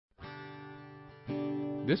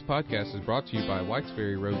This podcast is brought to you by Whites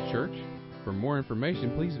Ferry Road Church. For more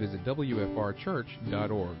information, please visit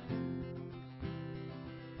wfrchurch.org.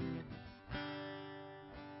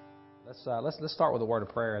 Let's start with a word of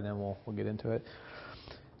prayer, and then we'll get into it.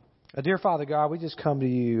 Dear Father God, we just come to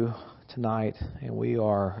you tonight, and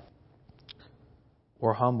we're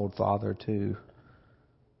humbled, Father, to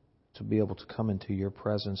be able to come into your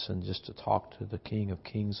presence and just to talk to the King of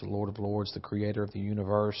Kings, the Lord of Lords, the Creator of the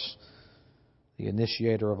universe, the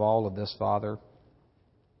initiator of all of this, Father.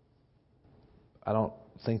 I don't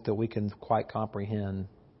think that we can quite comprehend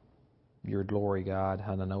your glory, God.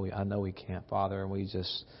 I know we can't, Father, and we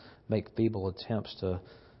just make feeble attempts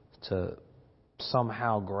to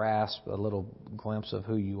somehow grasp a little glimpse of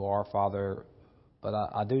who you are, Father. But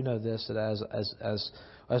I do know this, that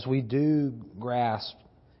as we do grasp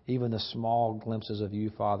even the small glimpses of you,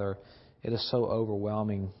 Father, it is so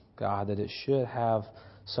overwhelming, God, that it should have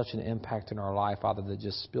such an impact in our life, Father, that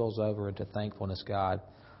just spills over into thankfulness, God.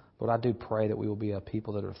 Lord, I do pray that we will be a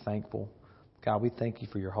people that are thankful. God, we thank you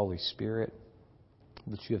for your Holy Spirit,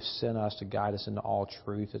 that you have sent us to guide us into all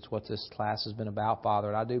truth. It's what this class has been about, Father.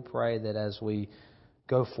 And I do pray that as we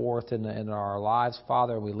go forth in our lives,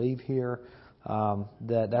 Father, we leave here,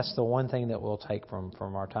 that's the one thing that we'll take from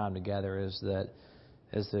our time together is that,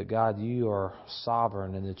 God, you are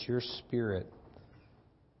sovereign and that your Spirit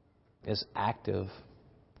is active,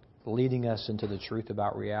 leading us into the truth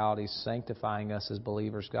about reality, sanctifying us as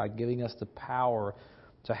believers, God, giving us the power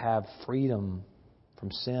to have freedom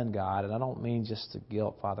from sin, God. And I don't mean just the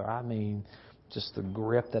guilt, Father. I mean just the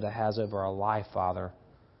grip that it has over our life, Father.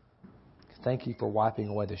 Thank you for wiping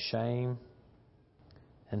away the shame.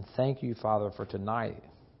 And thank you, Father, for tonight.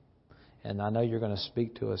 And I know you're going to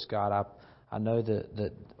speak to us, God. I know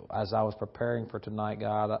that as I was preparing for tonight,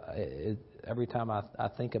 God, every time I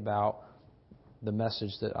think about the message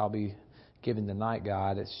that I'll be giving tonight,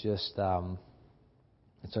 God, it's just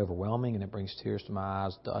it's overwhelming, and it brings tears to my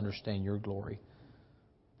eyes to understand your glory.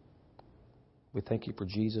 We thank you for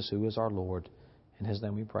Jesus, who is our Lord. In his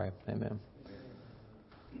name we pray. Amen.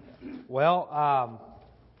 Well,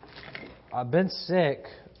 I've been sick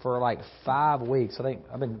for like 5 weeks. I think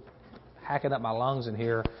I've been hacking up my lungs in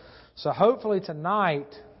here. So hopefully tonight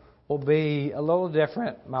will be a little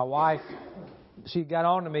different. My wife, she got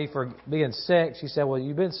on to me for being sick. She said, well,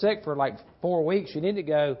 you've been sick for like 4 weeks. You need to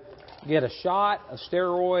go get a shot of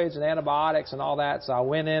steroids and antibiotics and all that. So I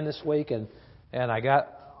went in this week and I got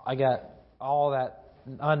all that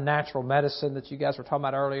unnatural medicine that you guys were talking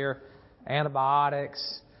about earlier,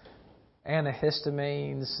 antibiotics,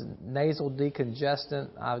 antihistamines, nasal decongestant.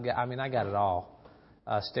 I got it all.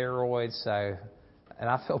 Steroids, and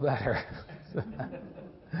I feel better.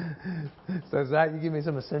 So Zach, you give me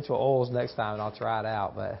some essential oils next time and I'll try it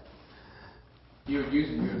out. But You would use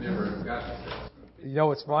it, you would never have gotten it. You know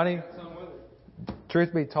what's funny?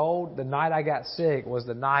 Truth be told, the night I got sick was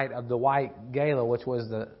the night of the White Gala, which was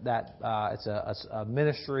it's a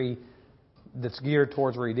ministry that's geared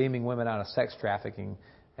towards redeeming women out of sex trafficking,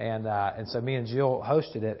 and so me and Jill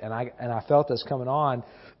hosted it, and I felt this coming on.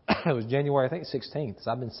 It was January, I think 16th.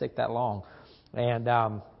 So I've been sick that long, and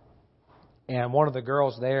one of the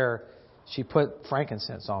girls there, she put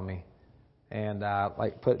frankincense on me, and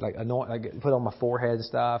put on my forehead and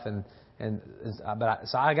stuff,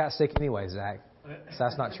 so I got sick anyway, Zach. So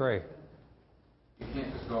that's not true. You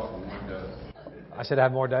can't just go off on one dose. I should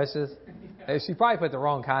have more doses. She probably put the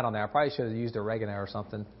wrong kind on there. I probably should have used oregano or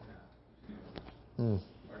something.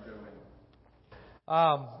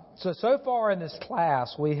 So far in this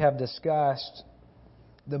class, we have discussed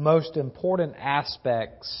the most important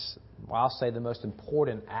aspects. Well, I'll say the most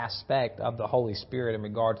important aspect of the Holy Spirit in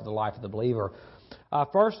regard to the life of the believer.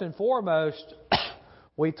 First and foremost,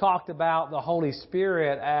 we talked about the Holy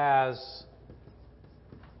Spirit as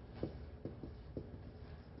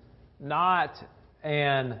not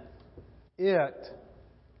an it,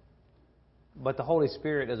 but the Holy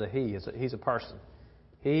Spirit is a He. He's a person.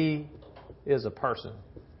 He is a person.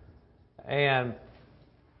 And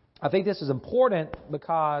I think this is important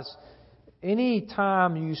because any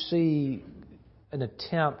time you see an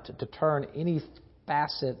attempt to turn any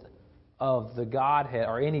facet of the Godhead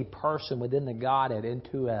or any person within the Godhead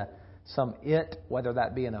into some it, whether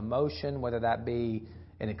that be an emotion, whether that be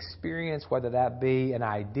an experience, whether that be an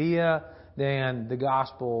idea, then the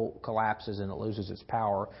gospel collapses and it loses its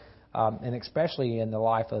power. And especially in the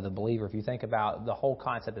life of the believer, if you think about the whole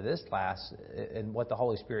concept of this class and what the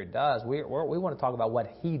Holy Spirit does, we want to talk about what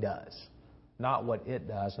He does, not what it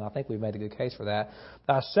does. And I think we've made a good case for that.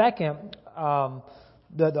 Second,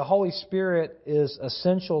 the Holy Spirit is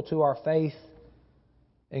essential to our faith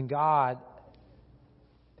in God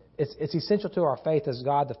it's essential to our faith as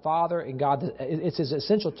God the Father and it's as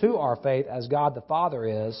essential to our faith as God the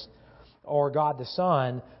Father is, or God the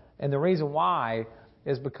Son. And the reason why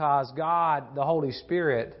is because God, the Holy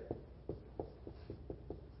Spirit,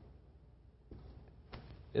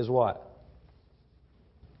 is what?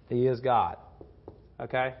 He is God.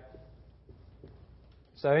 Okay?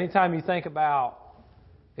 So anytime you think about,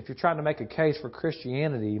 if you're trying to make a case for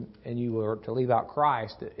Christianity and you were to leave out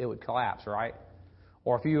Christ, it would collapse, right?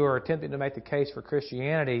 Or if you were attempting to make the case for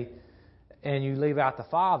Christianity and you leave out the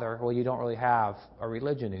Father, well, you don't really have a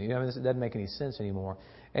religion anymore. It doesn't make any sense anymore.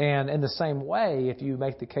 And in the same way, if you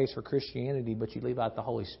make the case for Christianity but you leave out the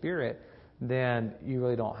Holy Spirit, then you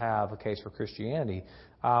really don't have a case for Christianity.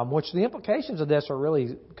 Which the implications of this are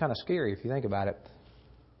really kind of scary if you think about it.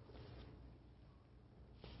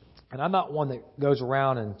 And I'm not one that goes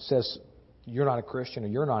around and says, you're not a Christian or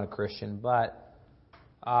you're not a Christian, but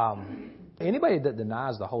anybody that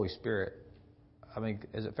denies the Holy Spirit, I mean,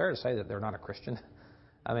 is it fair to say that they're not a Christian?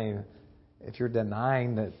 I mean, if you're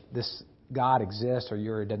denying that this God exists, or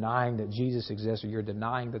you're denying that Jesus exists, or you're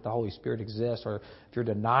denying that the Holy Spirit exists, or if you're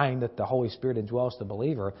denying that the Holy Spirit indwells the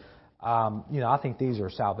believer, I think these are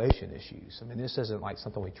salvation issues. I mean, this isn't like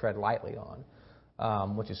something we tread lightly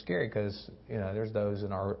on, which is scary because, there's those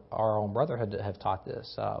in our own brotherhood that have taught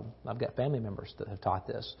this. I've got family members that have taught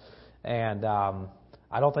this. And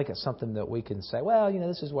I don't think it's something that we can say, well,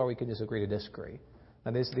 this is where we can just agree to disagree.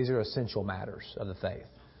 Now, these are essential matters of the faith.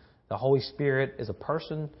 The Holy Spirit is a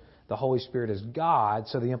person. The Holy Spirit is God.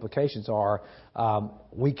 So the implications are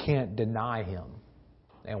we can't deny Him.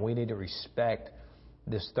 And we need to respect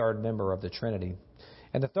this third member of the Trinity.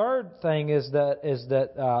 And the third thing is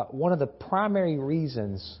that one of the primary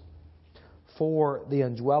reasons for the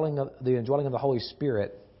indwelling of the Holy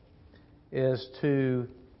Spirit is to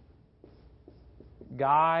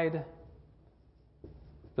guide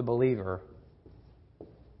the believer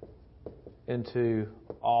into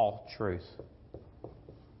all truth.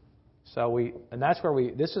 So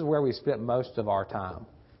this is where we spent most of our time,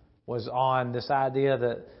 was on this idea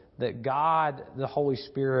that God, the Holy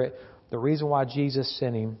Spirit, the reason why Jesus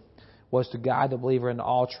sent Him was to guide the believer into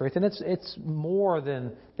all truth. And this is more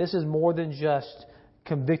than just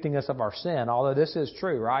convicting us of our sin, although this is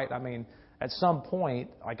true, right? I mean, at some point,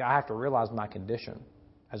 I have to realize my condition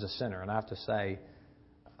as a sinner, and I have to say,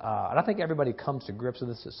 and I think everybody comes to grips with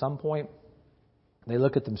this at some point. They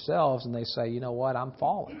look at themselves and they say, you know what, I'm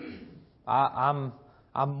fallen. I'm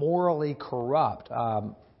morally corrupt.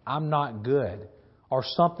 I'm not good. Or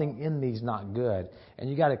something in me's not good. And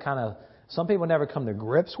you got to some people never come to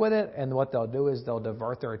grips with it, and what they'll do is they'll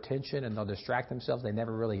divert their attention and they'll distract themselves. They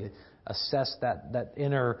never really assess that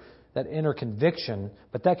inner conviction.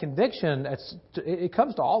 But that conviction, it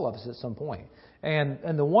comes to all of us at some point.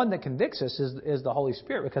 And the one that convicts us is the Holy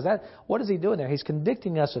Spirit, because what is He doing there? He's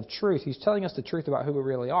convicting us of truth. He's telling us the truth about who we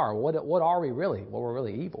really are. What are we really? Well, we're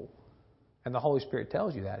really evil. And the Holy Spirit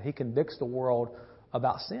tells you that. He convicts the world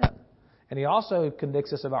about sin. And He also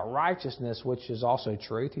convicts us about righteousness, which is also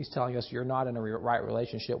truth. He's telling us you're not in a right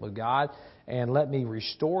relationship with God, and let me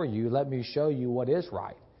restore you. Let me show you what is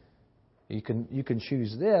right. You can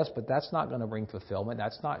choose this, but that's not going to bring fulfillment.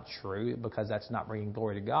 That's not true, because that's not bringing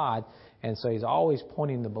glory to God. And so He's always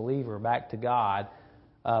pointing the believer back to God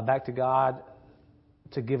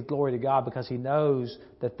to give glory to God, because He knows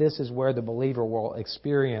that this is where the believer will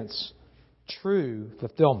experience true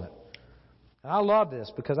fulfillment. And I love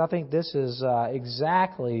this, because I think this is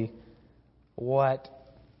exactly what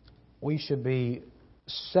we should be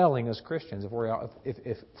selling as Christians,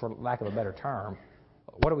 if for lack of a better term.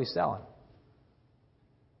 What are we selling?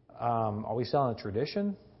 Are we selling a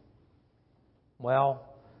tradition? Well,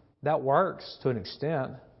 that works to an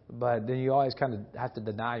extent, but then you always kind of have to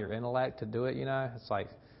deny your intellect to do it, It's like,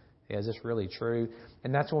 is this really true?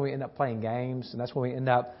 And that's when we end up playing games, and that's when we end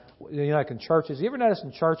up, like in churches. You ever notice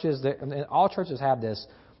in churches, and all churches have this,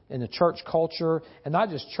 in the church culture, and not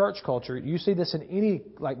just church culture, you see this in any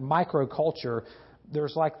micro culture,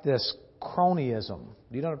 there's this cronyism.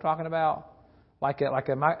 Do you know what I'm talking about? Like in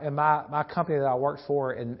my company that I worked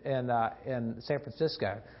for in San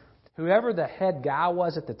Francisco, whoever the head guy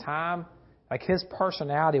was at the time, his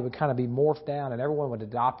personality would kind of be morphed down, and everyone would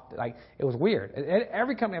adopt. It was weird.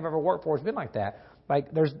 Every company I've ever worked for has been like that.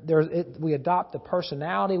 We adopt a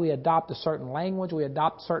personality, we adopt a certain language, we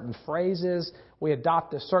adopt certain phrases, we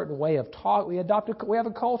adopt a certain way of talk. We have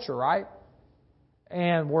a culture, right?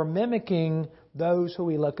 And we're mimicking those who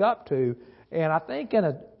we look up to. And I think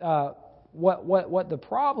what the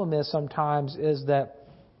problem is sometimes is that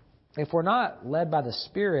if we're not led by the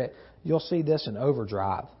Spirit, you'll see this in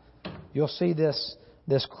overdrive. You'll see this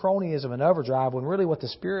this cronyism and overdrive, when really what the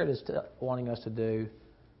Spirit is wanting us to do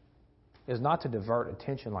is not to divert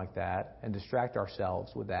attention like that and distract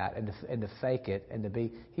ourselves with that and to fake it and to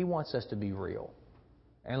be. He wants us to be real.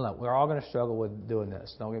 And look, we're all going to struggle with doing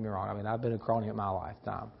this. Don't get me wrong. I mean, I've been a crony in my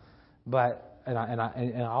lifetime, but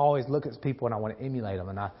I always look at people and I want to emulate them.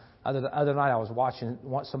 And other night I was watching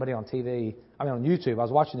somebody on TV. I mean, on YouTube. I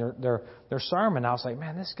was watching their sermon. And I was like,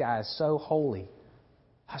 man, this guy is so holy.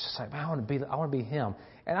 I was just like, man, I want to be him.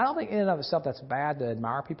 And I don't think in and of itself that's bad to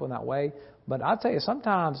admire people in that way. But I'll tell you,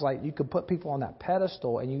 sometimes like you could put people on that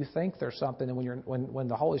pedestal and you think there's something, and when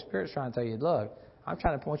the Holy Spirit's trying to tell you, look, I'm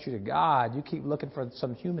trying to point you to God, you keep looking for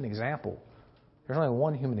some human example. There's only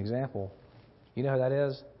one human example. You know who that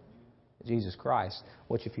is? Jesus Christ.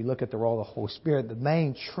 Which, if you look at the role of the Holy Spirit, the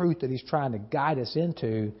main truth that He's trying to guide us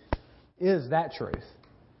into is that truth.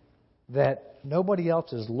 That nobody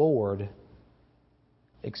else is Lord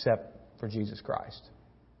except for Jesus Christ.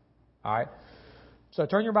 All right? So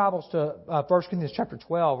turn your Bibles to 1 Corinthians chapter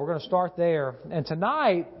 12. We're going to start there. And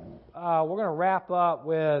tonight, we're going to wrap up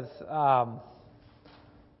with...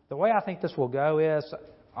 the way I think this will go is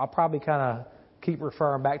I'll probably kind of keep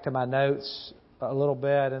referring back to my notes a little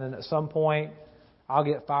bit, and then at some point I'll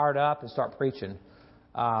get fired up and start preaching.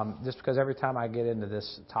 Just because every time I get into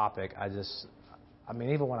this topic,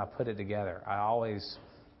 even when I put it together, I always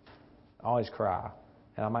cry,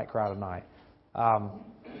 and I might cry tonight.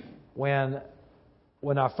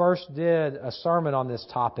 When I first did a sermon on this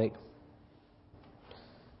topic,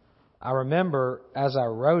 I remember as I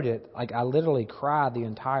wrote it, like I literally cried the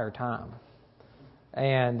entire time.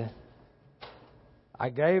 And I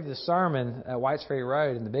gave the sermon at Whites Ferry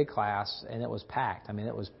Road in the big class, and it was packed. I mean,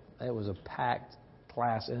 it was a packed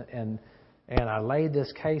class, and I laid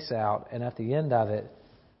this case out, and at the end of it,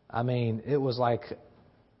 I mean, it was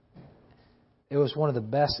one of the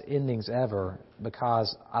best endings ever,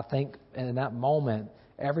 because I think in that moment,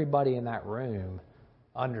 everybody in that room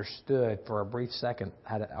understood for a brief second,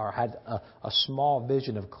 had a small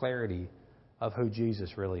vision of clarity of who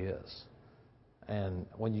Jesus really is. And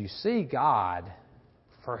when you see God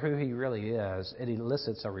for who He really is, it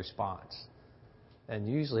elicits a response. And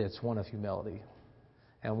usually it's one of humility.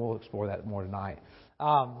 And we'll explore that more tonight.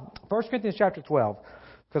 1 Corinthians chapter 12,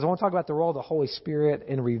 because I want to talk about the role of the Holy Spirit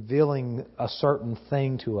in revealing a certain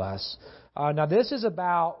thing to us. Now this is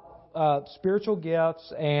about spiritual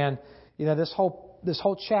gifts, and this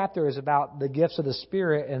whole chapter is about the gifts of the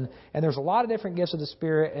Spirit, and there's a lot of different gifts of the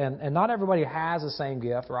Spirit, and not everybody has the same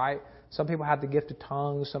gift, right? Some people have the gift of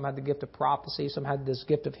tongues, some have the gift of prophecy, some have this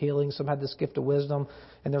gift of healing, some have this gift of wisdom,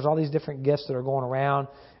 and there's all these different gifts that are going around,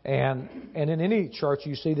 and in any church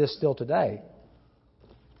you see this still today.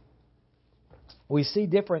 We see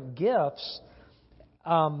different gifts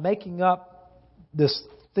making up this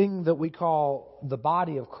thing that we call the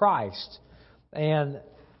body of Christ, and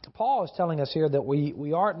Paul is telling us here that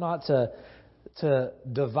we are not to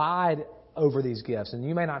divide over these gifts. And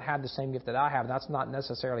you may not have the same gift that I have. That's not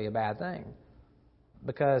necessarily a bad thing,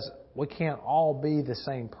 because we can't all be the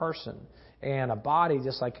same person. And a body,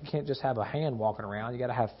 just like you can't just have a hand walking around. You got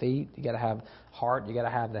to have feet. You got to have heart. You got to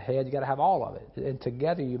have the head. You got to have all of it. And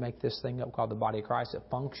together you make this thing up called the body of Christ that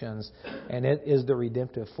functions, and it is the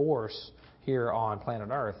redemptive force here on planet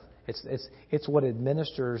Earth. It's what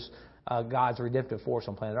administers God's redemptive force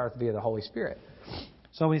on planet Earth via the Holy Spirit.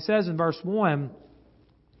 So when he says in verse 1,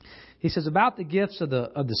 he says about the gifts of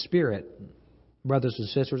the Spirit, brothers and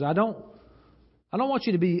sisters, I don't want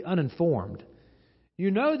you to be uninformed. You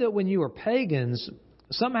know that when you were pagans,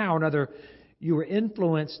 somehow or another, you were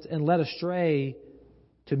influenced and led astray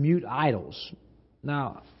to mute idols.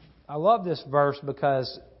 Now, I love this verse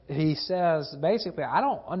because he says basically, I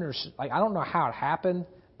don't know how it happened,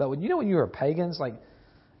 but when you were pagans, like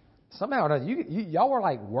somehow or another, y'all were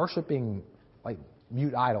like worshiping like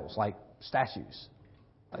mute idols, like statues.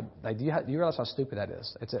 Like, do you realize how stupid that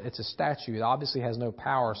is? It's a statue. It obviously has no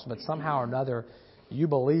power, but somehow or another, you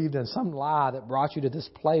believed in some lie that brought you to this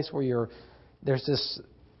place where there's this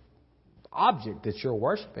object that you're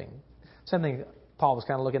worshiping. Same thing Paul was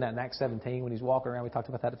kind of looking at in Acts 17 when he's walking around. We talked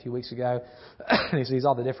about that a few weeks ago. And he sees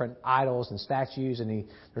all the different idols and statues, and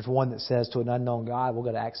there's one that says to an unknown God. We'll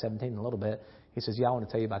go to Acts 17 in a little bit. He says, I want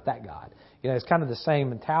to tell you about that God. It's kind of the same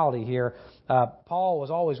mentality here. Paul was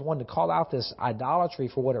always one to call out this idolatry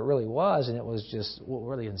for what it really was, and it was just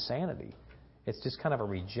really insanity. It's just kind of a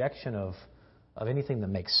rejection of anything that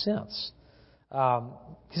makes sense.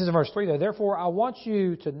 He says in verse 3, though, therefore I want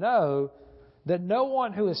you to know that no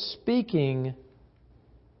one who is speaking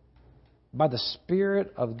by the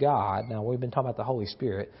Spirit of God, now we've been talking about the Holy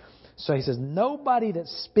Spirit, so he says nobody that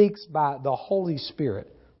speaks by the Holy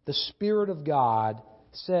Spirit, the Spirit of God,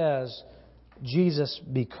 says, Jesus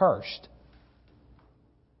be cursed.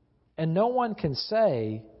 And no one can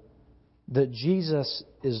say that Jesus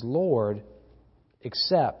is Lord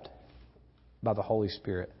except by the Holy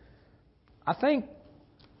Spirit. I think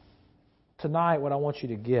tonight what I want you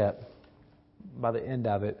to get by the end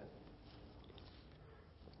of it,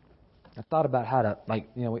 I thought about how to,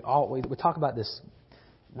 we talk about this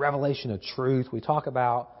revelation of truth. We talk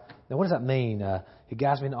about, now what does that mean? He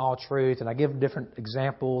guides me in all truth. And I give different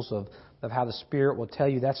examples of how the Spirit will tell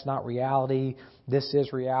you that's not reality, this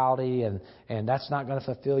is reality, and that's not going to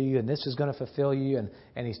fulfill you, and this is going to fulfill you.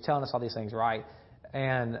 And He's telling us all these things, right?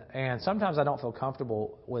 And sometimes I don't feel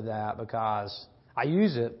comfortable with that because I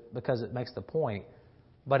use it because it makes the point.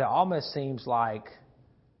 But it almost seems like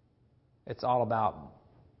it's all about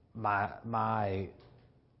my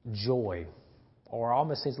joy, or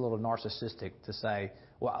almost seems a little narcissistic to say,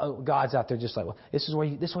 well, God's out there just like, well, this is where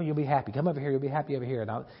you'll be happy. Come over here, you'll be happy over here,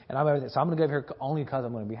 and I'm over there, so I'm going to go over here only because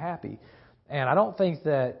I'm going to be happy. And I don't think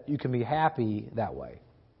that you can be happy that way.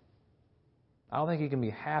 I don't think you can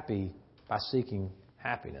be happy by seeking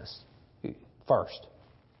happiness first.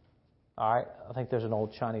 All right, I think there's an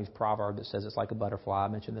old Chinese proverb that says it's like a butterfly. I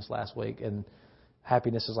mentioned this last week, and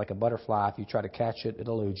happiness is like a butterfly. If you try to catch it, it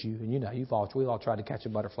eludes you. And we've all tried to catch a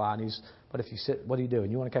butterfly. But if you sit, what do?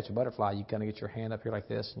 You want to catch a butterfly, you kind of get your hand up here like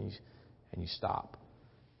this, and you stop,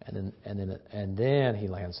 and then he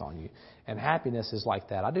lands on you. And happiness is like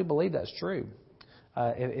that. I do believe that's true,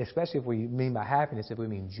 especially if we mean by happiness, if we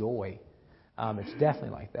mean joy. It's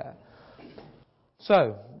definitely like that.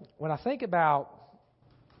 So when I think about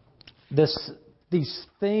these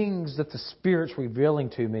things that the Spirit's revealing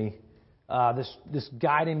to me. This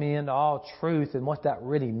guiding me into all truth and what that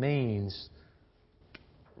really means.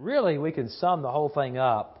 Really, we can sum the whole thing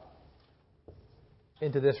up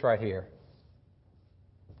into this right here.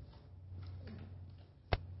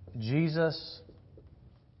 Jesus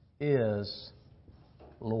is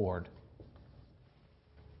Lord.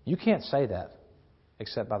 You can't say that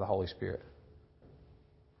except by the Holy Spirit.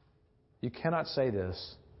 You cannot say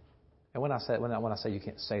this. And when I say you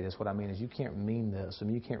can't say this, what I mean is you can't mean this. I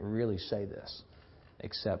mean, you can't really say this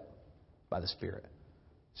except by the Spirit.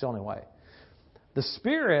 It's the only way. The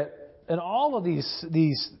Spirit and all of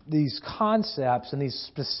these concepts and these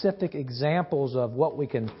specific examples of what we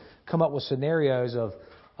can come up with scenarios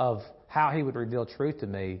of how He would reveal truth to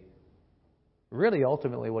me, really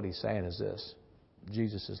ultimately what He's saying is this: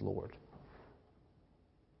 Jesus is Lord.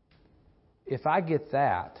 If I get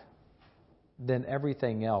that, then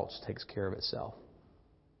everything else takes care of itself.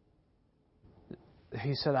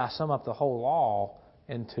 He said, I sum up the whole law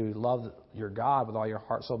into love your God with all your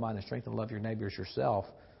heart, soul, mind, and strength, and love your neighbor as yourself.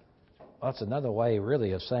 Well, that's another way,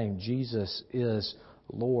 really, of saying Jesus is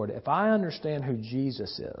Lord. If I understand who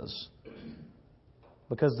Jesus is,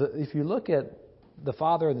 because if you look at the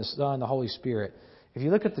Father and the Son and the Holy Spirit, if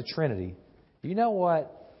you look at the Trinity, you know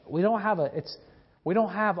what? We don't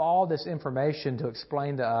have all this information to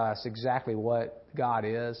explain to us exactly what God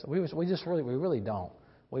is. We really don't.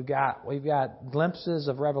 We've got glimpses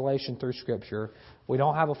of revelation through Scripture. We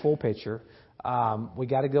don't have a full picture. We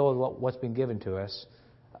got to go with what's been given to us.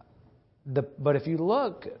 But if you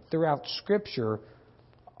look throughout Scripture,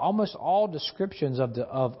 almost all descriptions of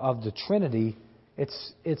the Trinity,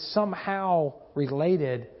 it's somehow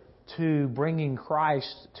related to bringing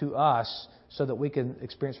Christ to us, so that we can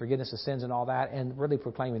experience forgiveness of sins and all that, and really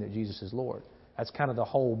proclaiming that Jesus is Lord. That's kind of the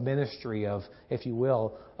whole ministry of, if you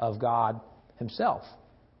will, of God Himself.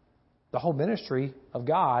 The whole ministry of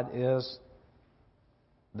God is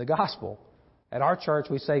the gospel. At our church,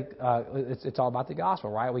 we say it's all about the gospel,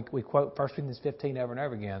 right? We quote 1 Corinthians 15 over and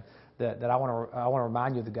over again, that I want to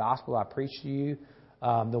remind you of the gospel I preached to you,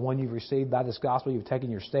 the one you've received by this gospel. You've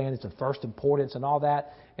taken your stand. It's of first importance and all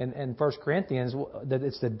that. And 1 Corinthians, that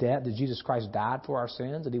it's the death that Jesus Christ died for our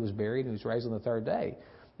sins, that He was buried, and He was raised on the third day.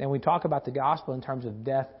 And we talk about the gospel in terms of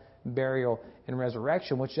death, burial, and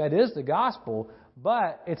resurrection, which that is the gospel.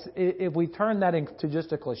 But if we turn that into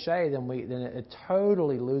just a cliche, then it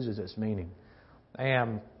totally loses its meaning.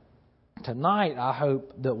 And tonight, I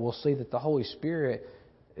hope that we'll see that the Holy Spirit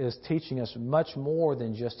is teaching us much more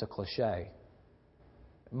than just a cliche.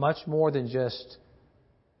 Much more than just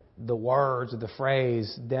the words of the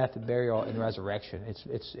phrase death, burial, and resurrection.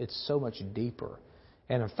 It's so much deeper.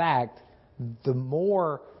 And in fact, the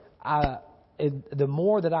more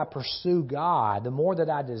that I pursue God, the more that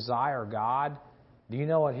I desire God, do you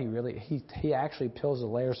know what He actually peels the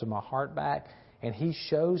layers of my heart back, and He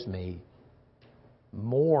shows me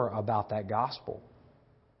more about that gospel.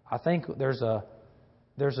 I think there's a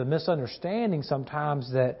misunderstanding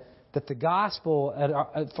sometimes that that the gospel,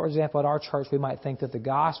 for example, at our church, we might think that the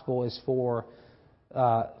gospel is for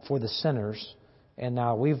the sinners. And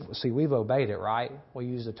now we've obeyed it, right? We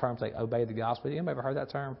use the terms like obey the gospel. You ever heard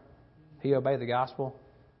that term? He obeyed the gospel,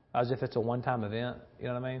 as if it's a one-time event. You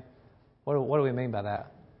know what I mean? What do we mean by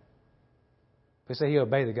that? If we say he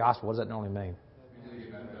obeyed the gospel, what does that normally mean?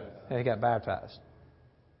 He got baptized.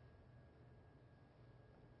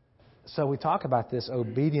 So we talk about this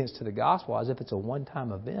obedience to the gospel as if it's a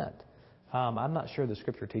one-time event. I'm not sure the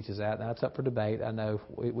Scripture teaches that. That's up for debate. I know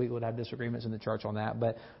we would have disagreements in the church on that,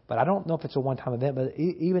 but I don't know if it's a one-time event. But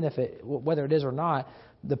even if whether it is or not,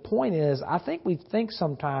 the point is, I think we think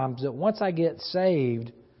sometimes that once I get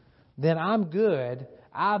saved, then I'm good.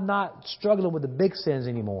 I'm not struggling with the big sins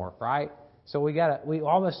anymore, right? So we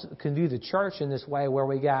almost can view the church in this way, where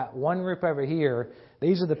we got one group over here.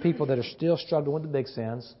 These are the people that are still struggling with the big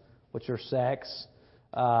sins, which are sex,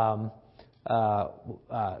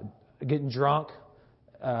 getting drunk.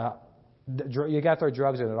 You got to throw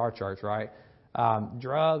drugs in at our church, right?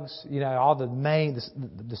 Drugs, all the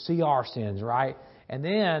CR sins, right? And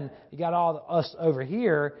then you got all us over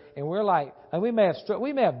here, and we're like, and we may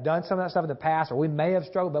have done some of that stuff in the past, or we may have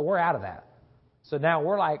struggled, but we're out of that. So now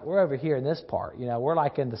we're over here in this part, we're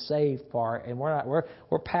like in the saved part, and we're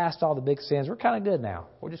past all the big sins. We're kind of good now.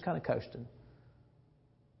 We're just kind of coasting.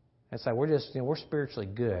 And so we're spiritually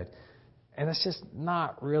good. And it's just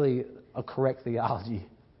not really a correct theology.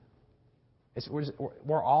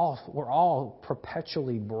 We're all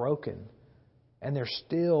perpetually broken, and there's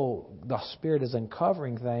still, the Spirit is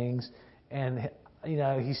uncovering things, and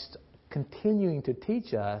He's continuing to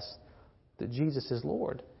teach us that Jesus is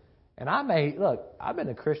Lord. And I've been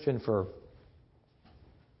a Christian since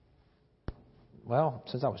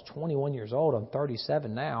I was 21 years old. I'm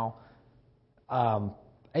 37 now.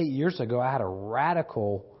 8 years ago, I had a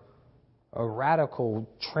radical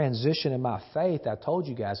transition in my faith I told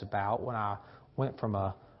you guys about, when I went from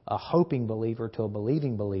a hoping believer to a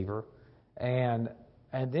believing believer. And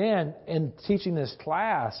then in teaching this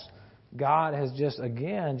class, God has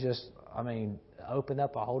opened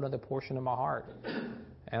up a whole other portion of my heart.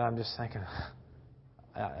 And I'm just thinking,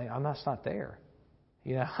 I'm just not there.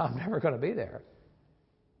 I'm never going to be there.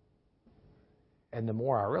 And the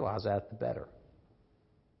more I realize that, the better.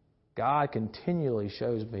 God continually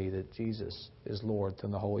shows me that Jesus is Lord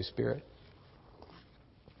through the Holy Spirit.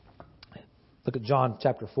 Look at John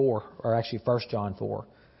chapter 4, or actually 1 John 4.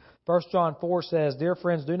 1 John 4 says, "Dear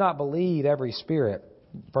friends, do not believe every spirit."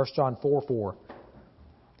 1 John 4:4.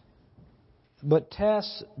 "But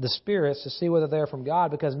test the spirits to see whether they are from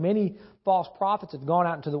God, because many false prophets have gone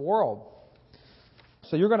out into the world."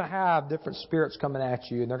 So you're going to have different spirits coming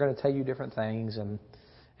at you, and they're going to tell you different things. And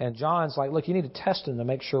John's like, look, you need to test them to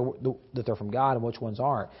make sure that they're from God and which ones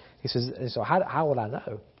aren't. He says, so how would I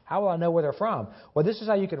know? How will I know where they're from? Well, this is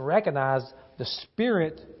how you can recognize the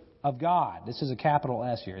Spirit of God. This is a capital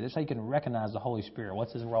S here. This is how you can recognize the Holy Spirit.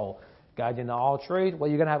 What's His role? Guide you into all truth. Well,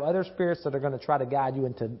 you're going to have other spirits that are going to try to guide you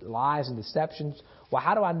into lies and deceptions. Well,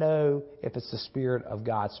 how do I know if it's the Spirit of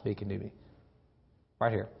God speaking to me?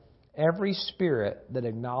 Right here. Every spirit that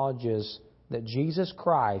acknowledges that Jesus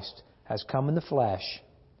Christ has come in the flesh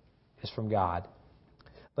is from God.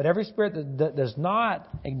 But every spirit that does not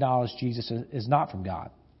acknowledge Jesus is not from God.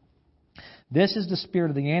 This is the spirit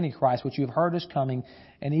of the Antichrist, which you have heard is coming,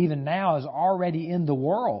 and even now is already in the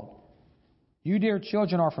world. You, dear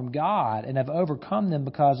children, are from God and have overcome them,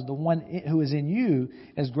 because the one who is in you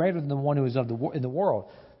is greater than the one who is in the world.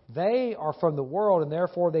 They are from the world, and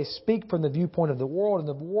therefore they speak from the viewpoint of the world, and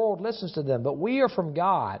the world listens to them. But we are from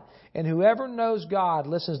God, and whoever knows God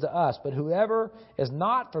listens to us. But whoever is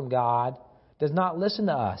not from God does not listen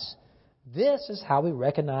to us. This is how we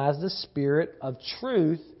recognize the spirit of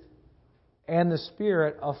truth and the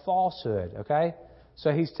spirit of falsehood. Okay?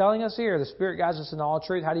 So he's telling us here, the Spirit guides us in all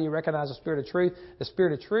truth. How do you recognize the Spirit of truth? The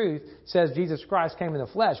Spirit of truth says Jesus Christ came in the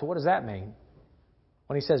flesh. Well, what does that mean?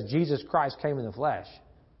 When he says Jesus Christ came in the flesh,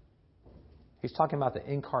 he's talking about the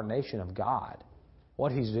incarnation of God.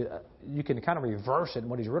 You can kind of reverse it, and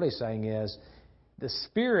what he's really saying is, the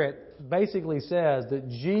Spirit basically says that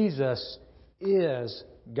Jesus is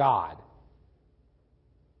God.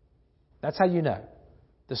 That's how you know.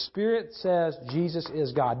 The Spirit says Jesus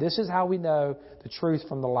is God. This is how we know the truth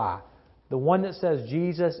from the lie. The one that says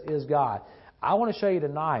Jesus is God. I want to show you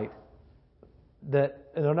tonight that,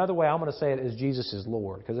 in another way I'm going to say it, is Jesus is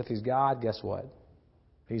Lord. Because if He's God, guess what?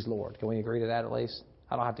 He's Lord. Can we agree to that at least?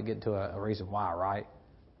 I don't have to get into a reason why, right?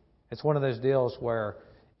 It's one of those deals where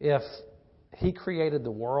if He created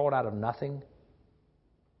the world out of nothing,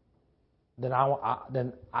 then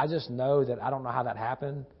I just know that I don't know how that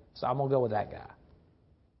happened, so I'm going to go with that guy.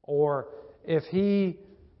 Or if he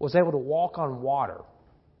was able to walk on water,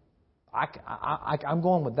 I'm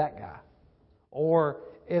going with that guy. Or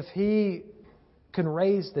if he can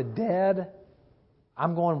raise the dead,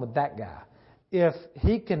 I'm going with that guy. If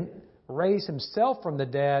he can raise himself from the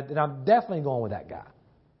dead, then I'm definitely going with that guy.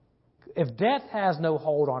 If death has no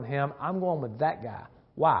hold on him, I'm going with that guy.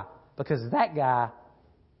 Why? Because that guy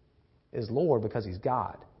is Lord, because he's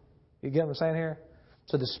God. You get what I'm saying here?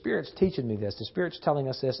 So the Spirit's teaching me this. The Spirit's telling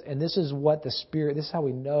us this, and this is what the Spirit, this is how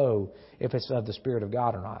we know if it's of the Spirit of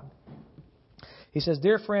God or not. He says,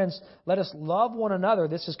 dear friends, let us love one another.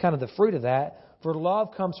 This is kind of the fruit of that. For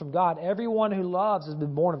love comes from God. Everyone who loves has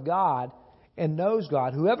been born of God and knows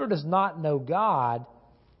God. Whoever does not know God,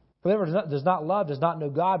 whoever does not love does not know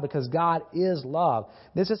God, because God is love.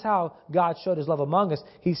 This is how God showed His love among us.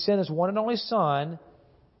 He sent His one and only Son.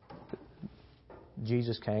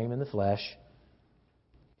 Jesus came in the flesh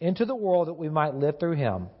into the world that we might live through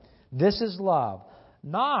Him. This is love.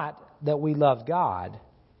 Not that we loved God,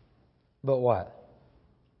 but what?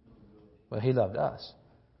 Well, He loved us.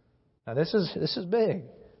 Now this is big,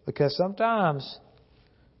 because sometimes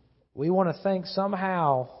we want to think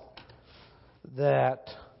somehow that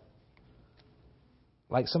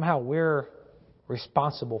somehow we're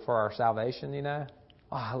responsible for our salvation, you know?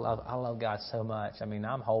 Oh, I love God so much. I mean,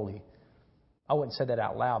 I'm holy. I wouldn't say that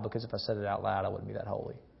out loud, because if I said it out loud, I wouldn't be that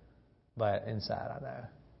holy. But inside, I know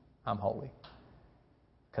I'm holy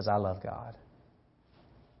because I love God.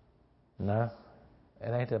 No, it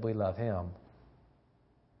ain't that we love Him.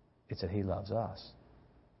 It's that He loves us.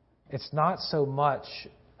 It's not so much,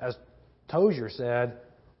 as Tozier said,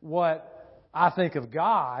 what I think of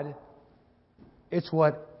God. It's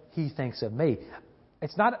what He thinks of me.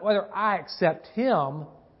 It's not whether I accept Him.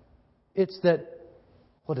 It's that,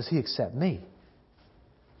 well, does He accept me?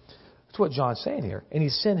 That's what John's saying here. And He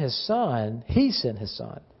sent His Son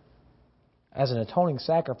as an atoning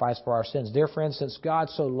sacrifice for our sins. Dear friends, since God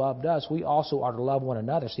so loved us, we also are to love one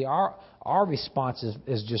another. See, our response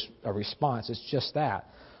is just a response. It's just that.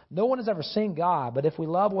 No one has ever seen God, but if we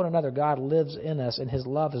love one another, God lives in us, and His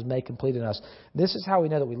love is made complete in us. This is how we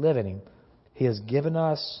know that we live in Him. He has given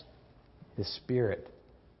us His Spirit.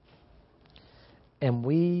 And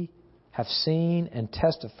we have seen and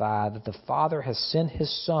testified that the Father has sent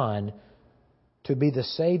His Son to be the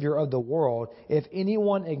Savior of the world. If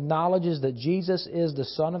anyone acknowledges that Jesus is the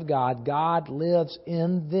Son of God, God lives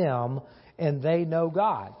in them, and they know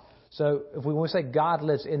God. So if we want to say God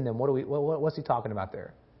lives in them, what's He talking about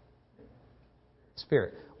there?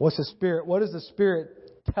 Spirit. What's the Spirit? What is the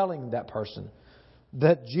Spirit telling that person?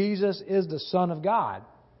 That Jesus is the Son of God.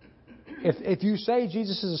 If you say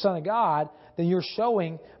Jesus is the Son of God, then you're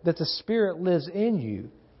showing that the Spirit lives in you.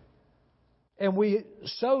 And we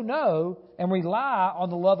so know and rely on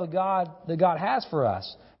the love of God that God has for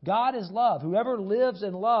us. God is love. Whoever lives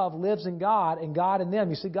in love lives in God, and God in them.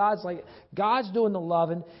 You see, God's doing the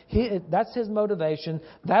loving. That's His motivation.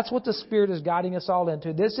 That's what the Spirit is guiding us all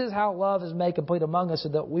into. This is how love is made complete among us, so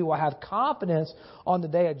that we will have confidence on the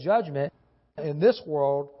day of judgment. In this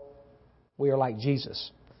world, we are like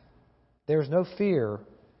Jesus. There's no fear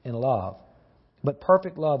in love. But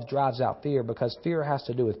perfect love drives out fear, because fear has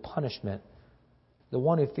to do with punishment. The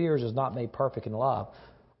one who fears is not made perfect in love.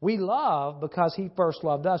 We love because He first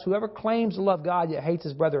loved us. Whoever claims to love God yet hates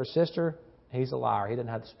his brother or sister, he's a liar. He doesn't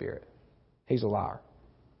have the Spirit. He's a liar.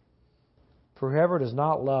 For whoever does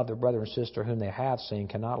not love their brother or sister whom they have seen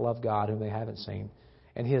cannot love God whom they haven't seen.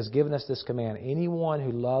 And He has given us this command: anyone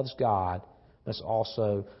who loves God must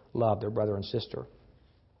also love their brother and sister.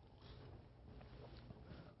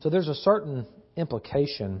 So there's a certain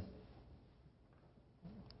implication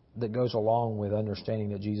that goes along with understanding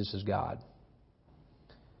that Jesus is God.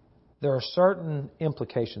 There are certain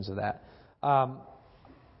implications of that. I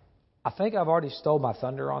think I've already stole my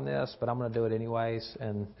thunder on this, but I'm going to do it anyways,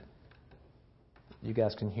 and you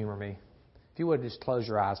guys can humor me. If you would just close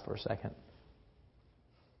your eyes for a second.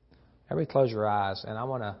 Everybody close your eyes, and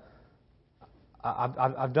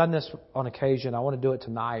I've done this on occasion. I want to do it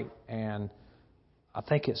tonight, and I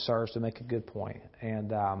think it serves to make a good point.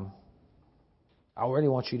 And I really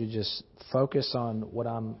want you to just focus on what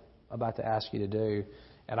I'm about to ask you to do.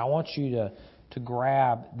 And I want you to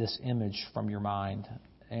grab this image from your mind.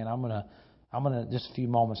 And I'm gonna just a few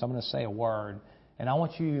moments, I'm gonna say a word. And I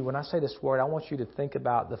want you, when I say this word, I want you to think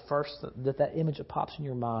about that image that pops in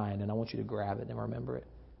your mind, and I want you to grab it and remember it.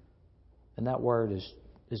 And that word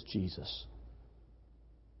is Jesus.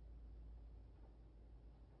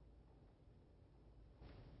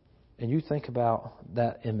 And you think about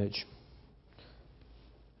that image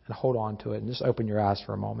and hold on to it, and just open your eyes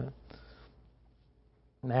for a moment.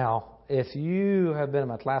 Now, if you have been in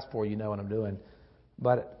my class before, you know what I'm doing.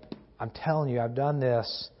 But I'm telling you, I've done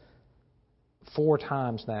this 4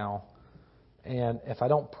 times now. And if I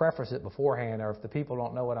don't preface it beforehand, or if the people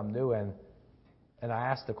don't know what I'm doing, and I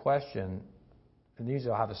ask the question, and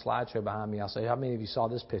usually I'll have a slideshow behind me, I'll say, how many of you saw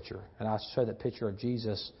this picture? And I'll show that picture of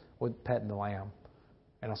Jesus with petting the lamb.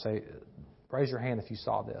 And I'll say, raise your hand if you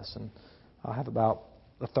saw this. And I'll have about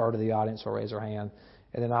a third of the audience will raise their hand.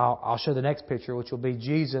 And then I'll show the next picture, which will be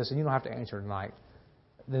Jesus, and you don't have to answer tonight.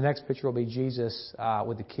 The next picture will be Jesus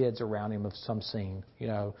with the kids around him of some scene.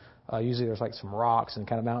 Usually there's like some rocks and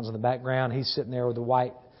kind of mountains in the background. He's sitting there with a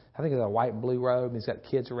white, I think it's a white and blue robe, and he's got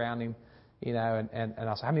kids around him. And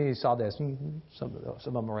I'll say, how many of you saw this? Some of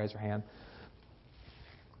them will raise their hand.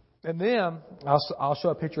 And then I'll show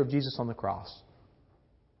a picture of Jesus on the cross.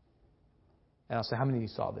 And I'll say, how many of you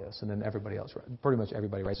saw this? And then pretty much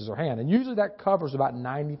everybody raises their hand. And usually that covers about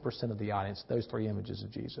 90% of the audience, those 3 images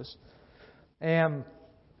of Jesus. And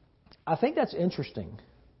I think that's interesting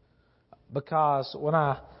because when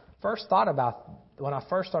I first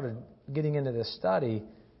started getting into this study,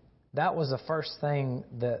 that was the first thing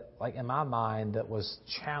that, like in my mind, that was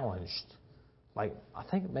challenged. Like, I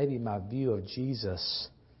think maybe my view of Jesus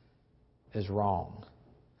is wrong.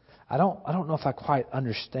 I don't know if I quite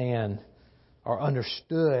understand or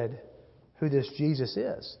understood who this Jesus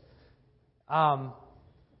is.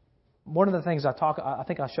 One of the things I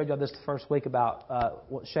think I showed you this the first week about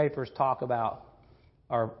what Schaeffer's talk about,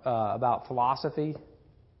 or about philosophy.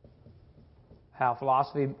 How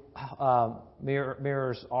philosophy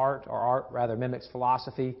mirrors art, or art rather mimics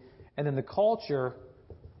philosophy, and then the culture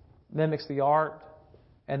mimics the art,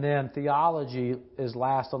 and then theology is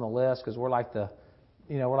last on the list because we're like the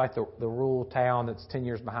rural town that's 10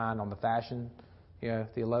 years behind on the fashion.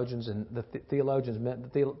 Theologians and the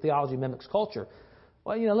theology mimics culture.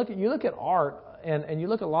 Well, you look at art and you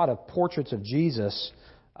look at a lot of portraits of Jesus.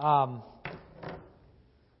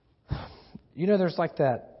 There's like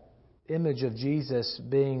that image of Jesus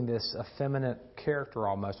being this effeminate character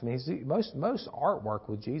almost. I mean, most artwork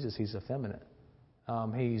with Jesus, he's effeminate.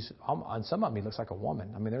 On some of them, he looks like a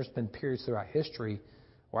woman. I mean, there's been periods throughout history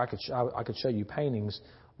where I could show you paintings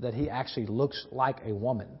that he actually looks like a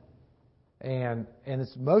woman. And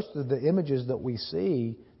it's most of the images that we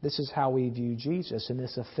see, this is how we view Jesus in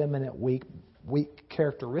this effeminate, weak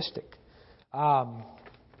characteristic.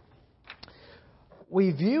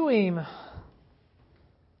 We view him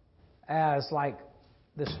as like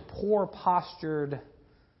this poor postured,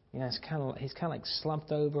 he's kind of like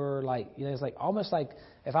slumped over, like, it's like almost like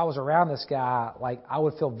if I was around this guy, like I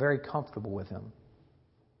would feel very comfortable with him.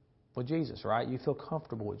 With Jesus, right? You feel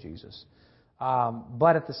comfortable with Jesus.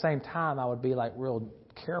 But at the same time, I would be like real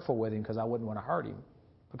careful with him because I wouldn't want to hurt him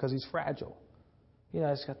because he's fragile.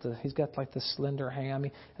 He's got like this slender hand. I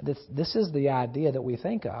mean, this is the idea that we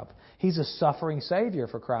think of. He's a suffering Savior,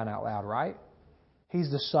 for crying out loud, right? He's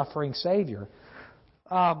the suffering Savior.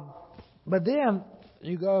 But then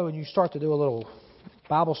you go and you start to do a little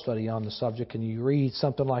Bible study on the subject, and you read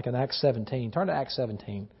something like in Acts 17. Turn to Acts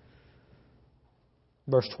 17,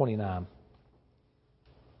 verse 29.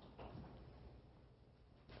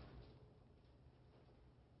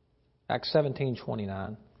 Acts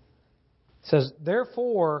 17:29 says,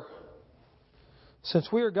 "Therefore,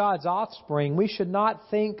 since we are God's offspring, we should not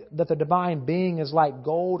think that the divine being is like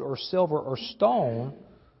gold or silver or stone,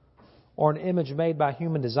 or an image made by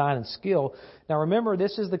human design and skill." Now remember,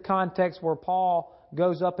 this is the context where Paul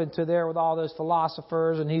goes up into there with all those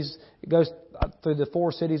philosophers, and he goes through the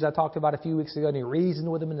 4 cities I talked about a few weeks ago, and he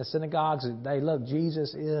reasoned with them in the synagogues. And they look,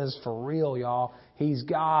 Jesus is for real, y'all. He's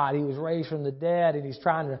God. He was raised from the dead, and he's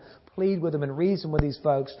trying to plead with them and reason with these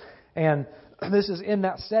folks. And this is in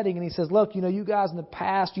that setting, and he says, look, you guys in the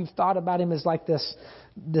past, you've thought about him as like this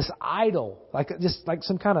idol, like just like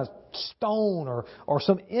some kind of stone or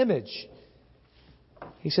some image.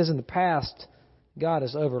 He says in the past, God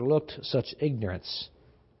has overlooked such ignorance.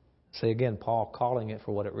 Say again, Paul calling it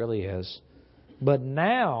for what it really is. But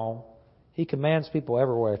now he commands people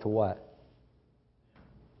everywhere to what?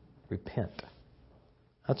 Repent.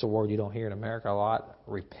 That's a word you don't hear in America a lot.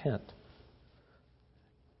 Repent.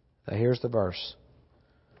 Now here's the verse.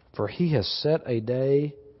 For he has set a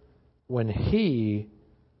day when he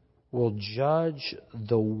will judge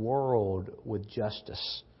the world with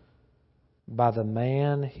justice by the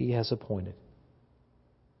man he has appointed.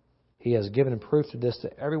 He has given proof of this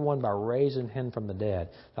to everyone by raising him from the dead.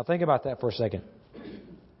 Now think about that for a second.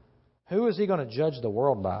 Who is he going to judge the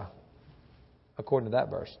world by, according to that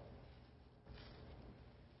verse?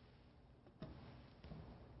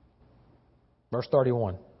 Verse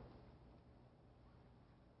 31.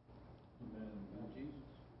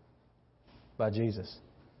 by Jesus.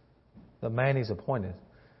 The man He's appointed.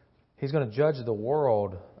 He's going to judge the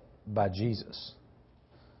world by Jesus.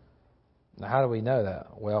 Now, how do we know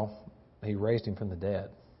that? Well, He raised Him from the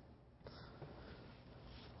dead.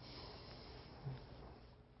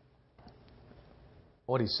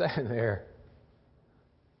 What He's saying there,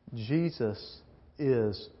 Jesus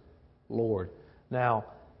is Lord. Now,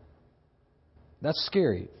 that's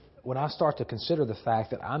scary. When I start to consider the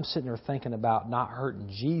fact that I'm sitting there thinking about not hurting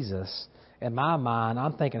Jesus, in my mind,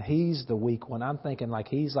 I'm thinking He's the weak one. I'm thinking like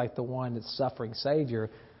He's like the one that's suffering Savior.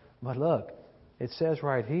 But look, it says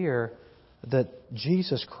right here that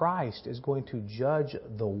Jesus Christ is going to judge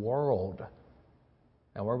the world.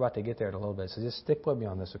 And we're about to get there in a little bit. So just stick with me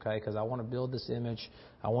on this, okay? Because I want to build this image.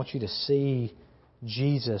 I want you to see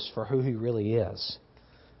Jesus for who He really is.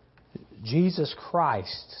 Jesus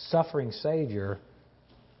Christ, suffering Savior,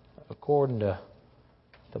 according to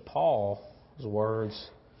Paul's words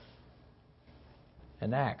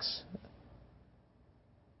in Acts,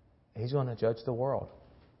 He's going to judge the world.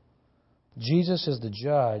 Jesus as the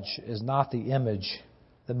judge is not the image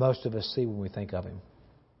that most of us see when we think of Him.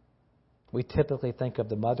 We typically think of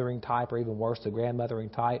the mothering type, or even worse, the grandmothering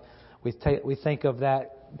type. We think of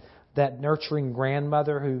that nurturing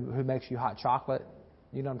grandmother who makes you hot chocolate.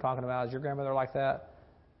 You know what I'm talking about? Is your grandmother like that?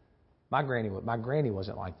 My granny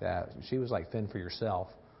wasn't like that. She was like fend for yourself.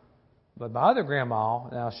 But my other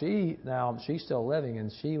grandma, she's still living,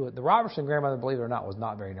 and the Robertson grandmother, believe it or not, was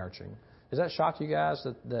not very nurturing. Does that shock you guys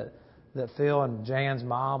that Phil and Jan's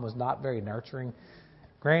mom was not very nurturing?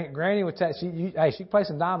 Granny would tell she could play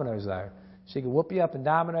some dominoes though. She could whoop you up in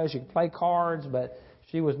dominoes. She could play cards, but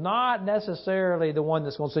she was not necessarily the one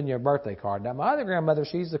that's going to send you a birthday card. Now, my other grandmother,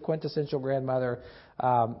 she's the quintessential grandmother.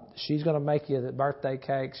 She's going to make you the birthday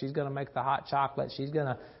cake. She's going to make the hot chocolate. She's going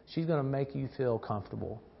to make you feel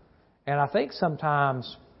comfortable. And I think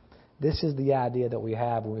sometimes this is the idea that we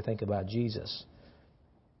have when we think about Jesus.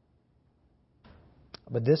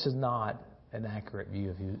 But this is not an accurate view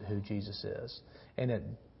of who Jesus is. And it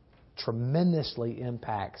tremendously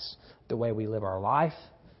impacts the way we live our life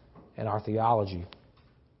and our theology.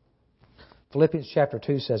 Philippians chapter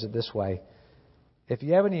 2 says it this way: if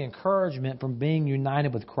you have any encouragement from being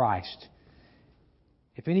united with Christ,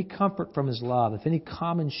 if any comfort from His love, if any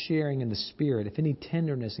common sharing in the Spirit, if any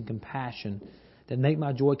tenderness and compassion, then make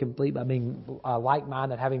my joy complete by being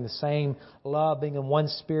like-minded, having the same love, being in one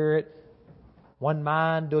spirit, one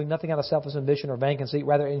mind, doing nothing out of selfish ambition or vain conceit.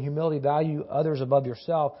 Rather, in humility, value others above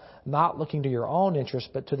yourself, not looking to your own interest,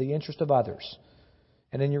 but to the interest of others.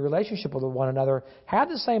 And in your relationship with one another, have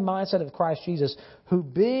the same mindset of Christ Jesus, who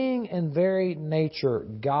being in very nature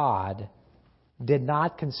God, did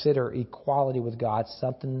not consider equality with God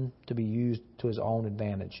something to be used to His own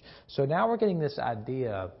advantage. So now we're getting this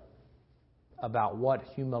idea about what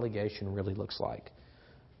humiliation really looks like.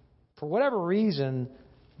 For whatever reason,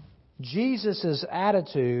 Jesus'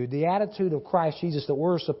 attitude, the attitude of Christ Jesus that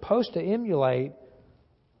we're supposed to emulate,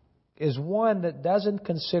 is one that doesn't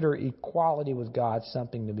consider equality with God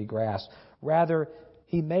something to be grasped. Rather,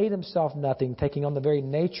 He made Himself nothing, taking on the very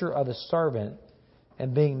nature of a servant,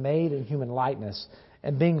 and being made in human likeness,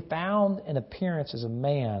 and being found in appearance as a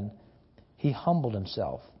man, He humbled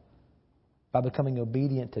Himself by becoming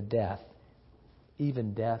obedient to death,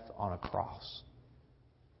 even death on a cross.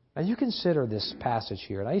 Now you consider this passage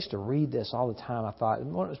here, and I used to read this all the time. I thought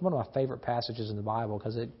it's one of my favorite passages in the Bible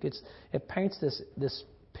because it paints this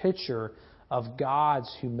picture of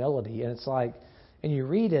God's humility, and it's like, and you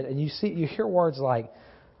read it and you hear words like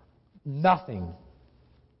nothing.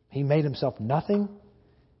 He made Himself nothing.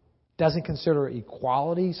 Doesn't consider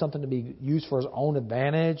equality something to be used for His own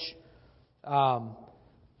advantage.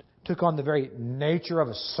 Took on the very nature of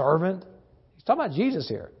a servant. He's talking about Jesus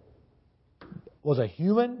here. Was a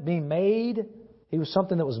human being made. He was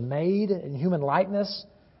something that was made in human likeness.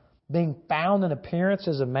 Being found in appearance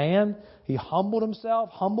as a man. He humbled Himself,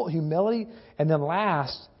 humility. And then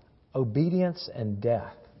last, obedience and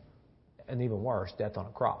death. And even worse, death on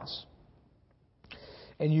a cross.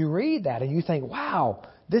 And you read that and you think, wow,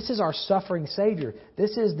 this is our suffering Savior.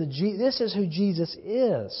 This is who Jesus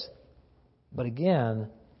is. But again,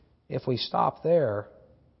 if we stop there,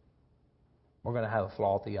 we're going to have a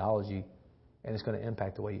flawed theology, and it's going to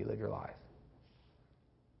impact the way you live your life.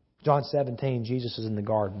 John 17, Jesus is in the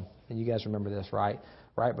garden. And you guys remember this, right?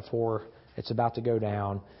 Right before it's about to go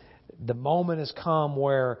down. The moment has come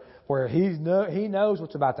where he knows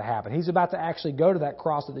what's about to happen. He's about to actually go to that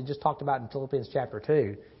cross that they just talked about in Philippians chapter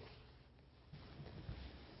 2.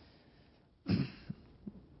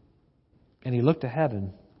 And He looked to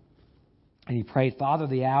heaven and He prayed, Father,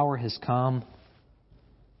 the hour has come.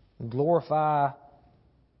 Glorify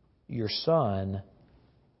your Son,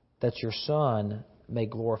 that your Son may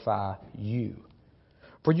glorify you.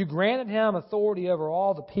 For you granted him authority over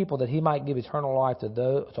all the people, that he might give eternal life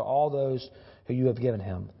to all those who you have given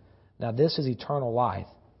him. Now this is eternal life,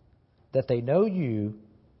 that they know you,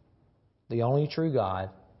 the only true God,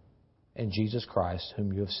 and Jesus Christ,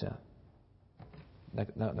 whom you have sent.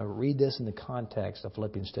 Now read this in the context of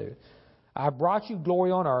Philippians 2. I brought you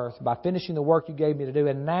glory on earth by finishing the work you gave me to do.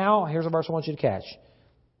 And now, here's a verse I want you to catch.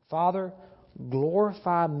 Father,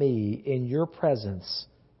 glorify me in your presence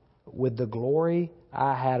with the glory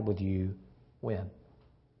I had with you. When?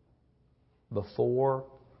 Before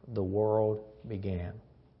the world began.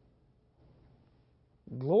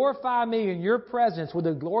 Glorify me in your presence with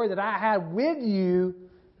the glory that I had with you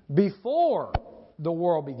before the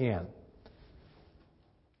world began.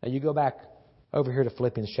 Now you go back over here to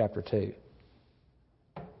Philippians chapter 2.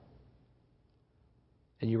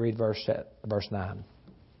 And you read verse 9.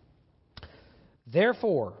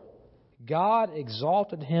 Therefore, God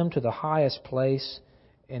exalted him to the highest place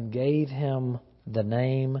and gave him the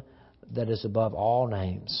name that is above all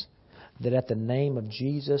names, that at the name of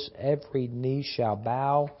Jesus every knee shall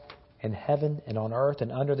bow in heaven and on earth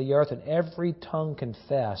and under the earth, and every tongue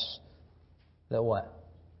confess that what?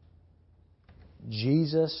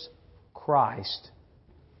 Jesus Christ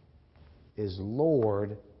is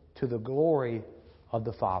Lord, to the glory of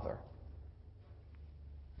the Father.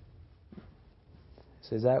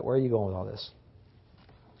 So is that where are you going with all this?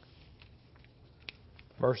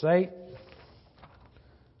 Verse 8.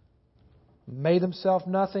 Made himself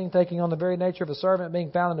nothing, taking on the very nature of a servant,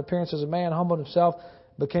 being found in appearance as a man, humbled himself,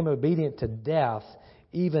 became obedient to death,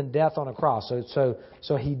 even death on a cross.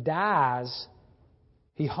 So he dies,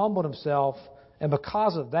 he humbled himself, and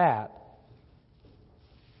because of that,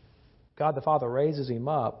 God the Father raises him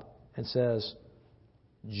up and says,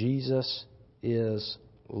 Jesus is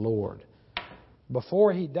Lord.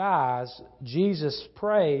 Before he dies, Jesus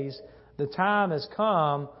prays, the time has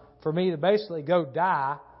come for me to basically go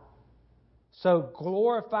die. So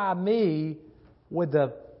glorify me with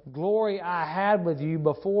the glory I had with you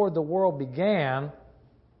before the world began.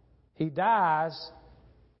 He dies.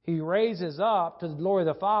 He raises up to the glory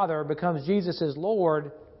of the Father, becomes Jesus as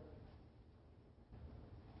Lord.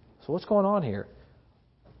 So what's going on here?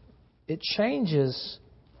 It changes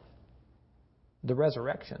the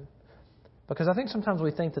resurrection. Because I think sometimes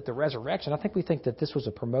we think that the resurrection, we think that this was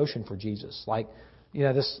a promotion for Jesus. Like, you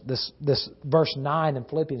know, this verse 9 in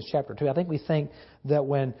Philippians chapter 2. I think we think that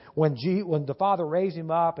when the Father raised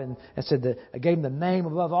him up and said that I gave him the name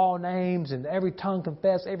above all names and every tongue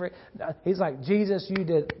confessed, he's like, Jesus, you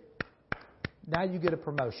did, now you get a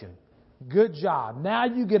promotion. Good job. Now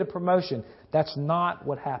you get a promotion. That's not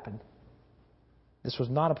what happened. This was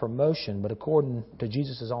not a promotion, but according to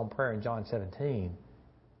Jesus' own prayer in John 17,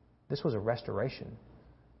 this was a restoration.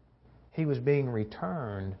 He was being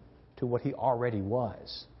returned to what he already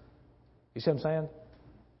was. You see what I'm saying?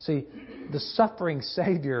 See, the suffering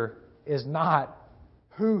Savior is not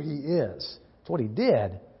who he is. It's what he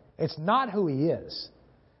did. It's not who he is.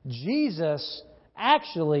 Jesus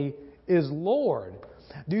actually is Lord.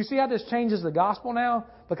 Do you see how this changes the gospel now?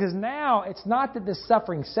 Because now it's not that the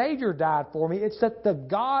suffering Savior died for me. It's that the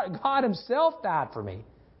God himself died for me.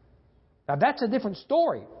 Now that's a different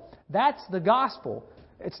story. That's the gospel.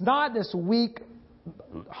 It's not this weak,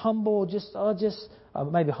 humble,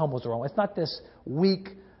 maybe humble is wrong. It's not this weak,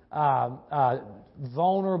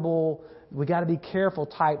 vulnerable, we got to be careful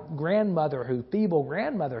type feeble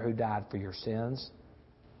grandmother who died for your sins.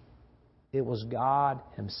 It was God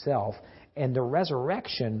himself. And the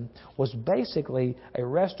resurrection was basically a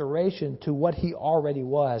restoration to what he already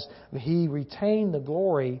was. He retained the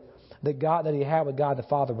glory that he had with God the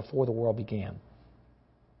Father before the world began.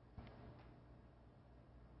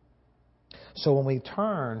 So when we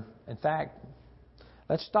turn, in fact,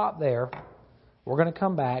 let's stop there. We're going to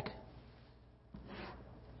come back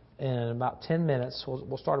in about 10 minutes.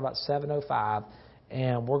 We'll start about 7:05,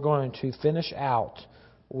 and we're going to finish out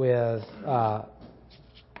with the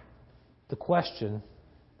question.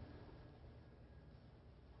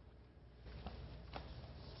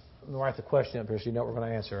 Let me write the question up here so you know what we're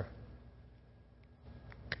going to answer.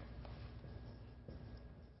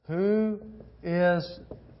 Who is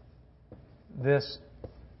this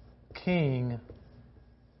King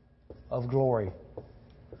of glory?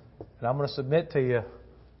 And I'm going to submit to you,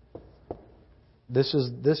 this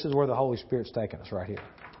is where the Holy Spirit's taking us right here.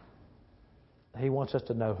 He wants us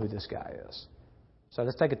to know who this guy is. So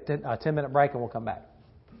let's take a 10-minute break and we'll come back.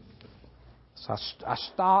 So I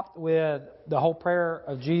stopped with the whole prayer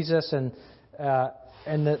of Jesus, and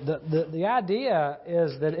the idea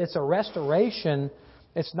is that it's a restoration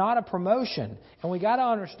It's not a promotion. And we got to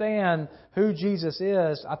understand who Jesus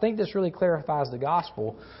is. I think this really clarifies the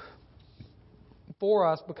gospel for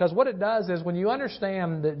us, because what it does is when you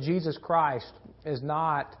understand that Jesus Christ is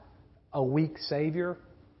not a weak Savior,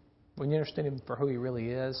 when you understand Him for who He really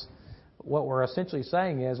is, what we're essentially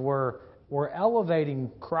saying is we're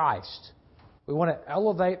elevating Christ. We want to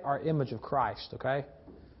elevate our image of Christ, okay?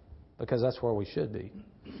 Because that's where we should be.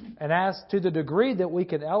 And as to the degree that we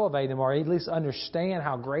can elevate Him, or at least understand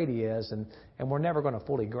how great He is, and we're never going to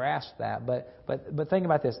fully grasp that. But think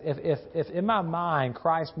about this. If in my mind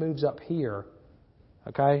Christ moves up here,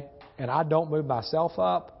 okay, and I don't move myself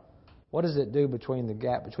up, what does it do between the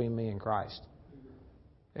gap between me and Christ?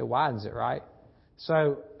 It widens it, right?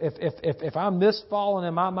 So if I'm this fallen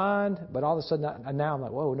in my mind, but all of a sudden now I'm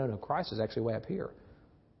like, whoa, no, Christ is actually way up here.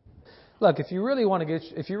 Look, if you really want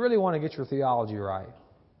to get your theology right,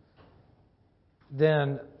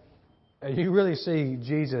 then you really see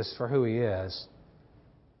Jesus for who He is,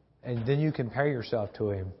 and then you compare yourself to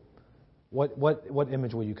Him. What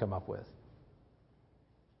image will you come up with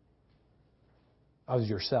of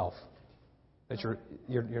yourself? That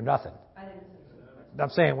you're nothing. I'm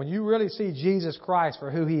saying when you really see Jesus Christ for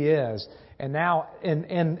who He is, and now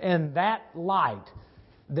in that light,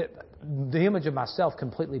 the image of myself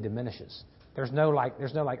completely diminishes. There's no like,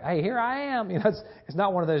 hey, here I am. It's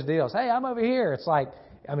not one of those deals. Hey, I'm over here. It's like,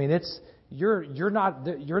 you're not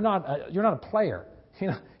a player.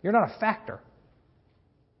 You're not a factor.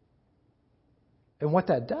 And what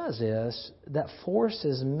that does is that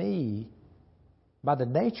forces me, by the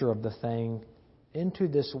nature of the thing, into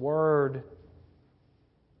this word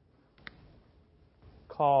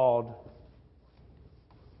called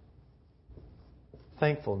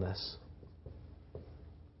thankfulness.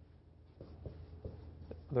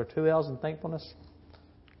 Are there 2 L's in thankfulness?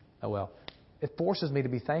 Oh well. It forces me to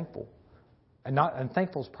be thankful. And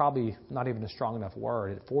thankful is probably not even a strong enough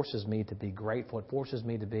word. It forces me to be grateful. It forces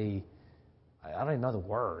me to be, I don't even know the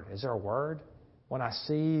word. Is there a word? When I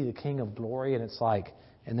see the King of Glory and it's like,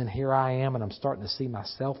 and then here I am and I'm starting to see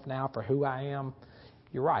myself now for who I am.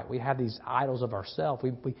 You're right. We have these idols of ourselves.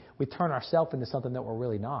 We turn ourselves into something that we're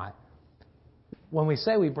really not. When we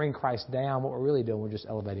say we bring Christ down, what we're really doing, we're just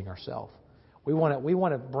elevating ourselves. We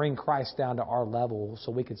want to bring Christ down to our level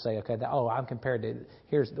so we can say, okay, I'm compared to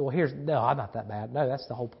no, I'm not that bad. No, that's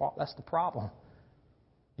the problem.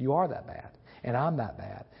 You are that bad, and I'm that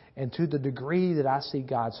bad. And to the degree that I see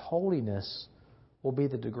God's holiness, will be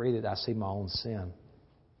the degree that I see my own sin.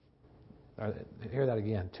 Hear that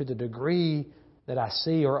again. To the degree that I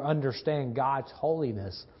see or understand God's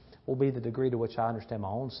holiness, will be the degree to which I understand my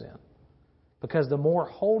own sin. Because the more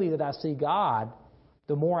holy that I see God,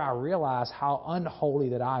 the more I realize how unholy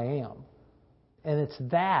that I am. And it's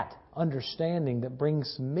that understanding that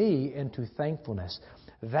brings me into thankfulness.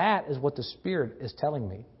 That is what the Spirit is telling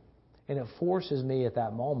me. And it forces me at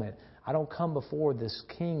that moment. I don't come before this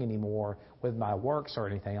King anymore with my works or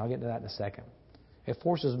anything. I'll get to that in a second. It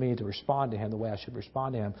forces me to respond to Him the way I should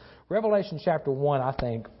respond to Him. Revelation chapter 1, I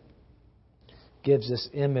think, gives this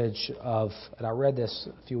image of, and I read this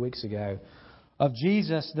a few weeks ago, of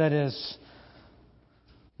Jesus that is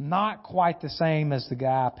not quite the same as the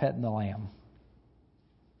guy petting the lamb.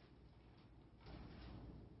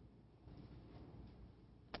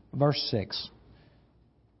 Verse 6.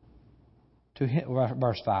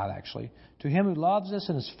 Verse 5, actually. To Him who loves us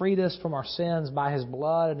and has freed us from our sins by His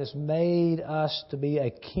blood and has made us to be a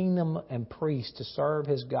kingdom and priest to serve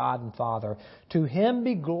His God and Father. To Him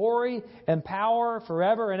be glory and power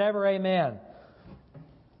forever and ever. Amen.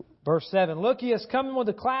 Verse 7. Look, He is coming with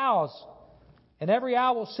the clouds, and every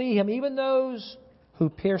eye will see Him, even those who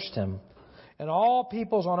pierced Him. And all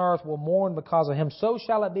peoples on earth will mourn because of Him. So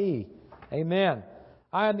shall it be. Amen.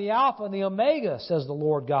 I am the Alpha and the Omega, says the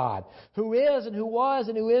Lord God, who is and who was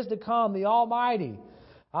and who is to come, the Almighty.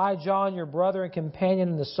 I, John, your brother and companion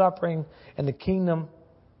in the suffering and the kingdom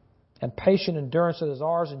and patient endurance that is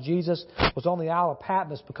ours in Jesus, was on the Isle of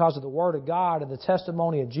Patmos because of the Word of God and the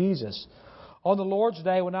testimony of Jesus. On the Lord's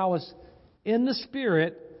Day, when I was in the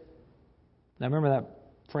Spirit, now remember that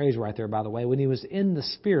phrase right there, by the way, when He was in the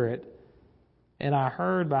Spirit, and I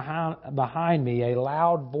heard behind me a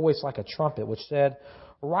loud voice like a trumpet, which said,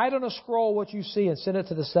 write on a scroll what you see and send it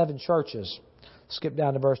to the 7 churches. Skip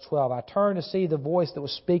down to verse 12. I turned to see the voice that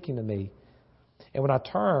was speaking to me. And when I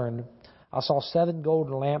turned, I saw 7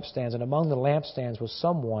 golden lampstands, and among the lampstands was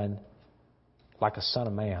someone like a son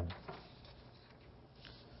of man.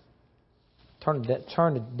 Turn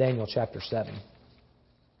to Daniel chapter 7.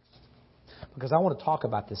 Because I want to talk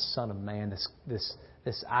about this son of man,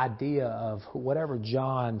 this idea of whatever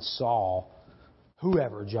John saw,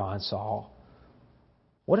 whoever John saw,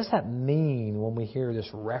 What does that mean when we hear this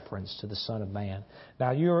reference to the Son of Man?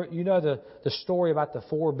 Now, you know the story about the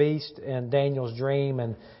four beasts in Daniel's dream,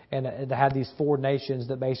 and they had these four nations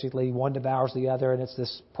that basically one devours the other, and it's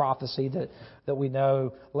this prophecy that we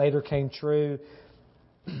know later came true.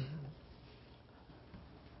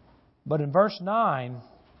 But in verse 9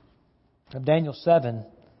 of Daniel 7,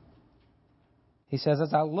 he says,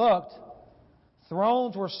 "As I looked,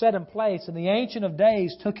 thrones were set in place, and the Ancient of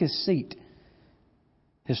Days took his seat.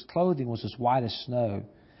 His clothing was as white as snow.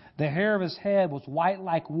 The hair of his head was white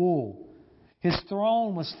like wool. His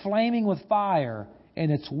throne was flaming with fire,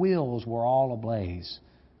 and its wheels were all ablaze.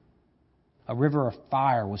 A river of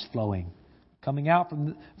fire was flowing, coming out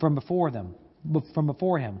from before him.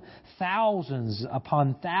 Thousands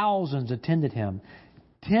upon thousands attended him.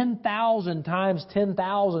 10,000 times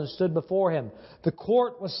 10,000 stood before him. The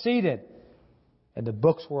court was seated, and the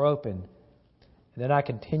books were opened. And then I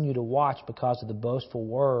continued to watch because of the boastful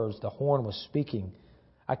words the horn was speaking.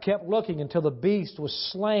 I kept looking until the beast was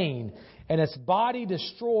slain and its body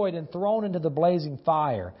destroyed and thrown into the blazing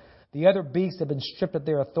fire. The other beasts had been stripped of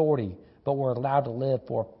their authority, but were allowed to live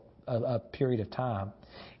for a period of time.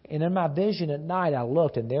 And in my vision at night I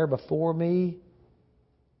looked, and there before me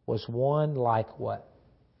was one like what?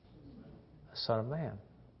 The Son of Man.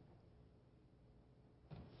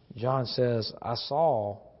 John says, I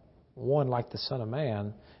saw one like the Son of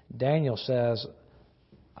Man. Daniel says,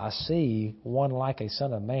 I see one like a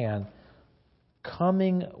Son of Man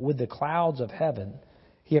coming with the clouds of heaven.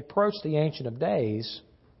 He approached the Ancient of Days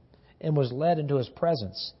and was led into his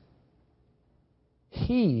presence.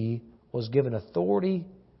 He was given authority,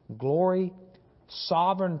 glory,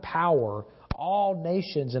 sovereign power. All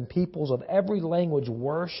nations and peoples of every language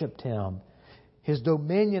worshipped him. His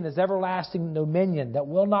dominion is everlasting dominion that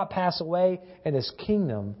will not pass away, and his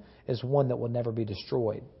kingdom is one that will never be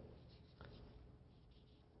destroyed.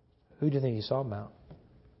 Who do you think he saw about?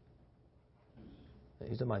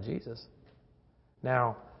 He's talking about Jesus.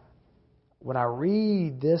 Now, when I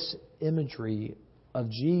read this imagery of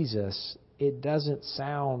Jesus, it doesn't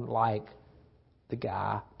sound like the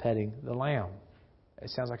guy petting the lamb. It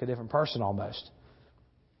sounds like a different person almost.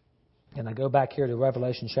 And I go back here to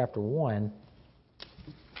Revelation chapter 1.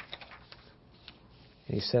 And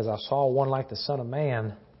he says, I saw one like the Son of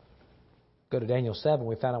Man. Go to Daniel 7,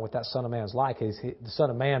 we found out what that Son of Man is like. The Son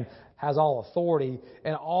of Man has all authority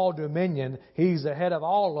and all dominion. He's the head of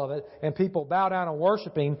all of it, and people bow down and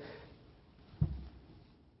worship him.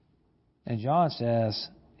 And John says,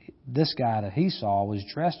 this guy that he saw was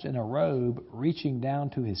dressed in a robe reaching down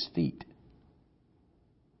to his feet,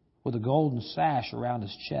 with a golden sash around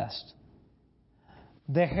his chest.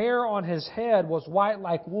 The hair on his head was white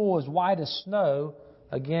like wool, as white as snow.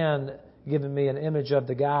 Again, giving me an image of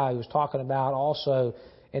the guy who was talking about also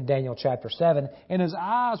in Daniel chapter 7. And his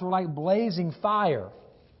eyes were like blazing fire.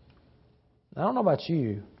 I don't know about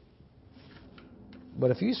you,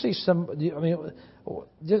 but if you see just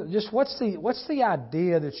what's the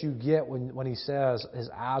idea that you get when he says his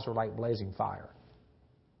eyes were like blazing fire?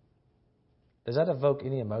 Does that evoke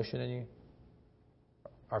any emotion in you?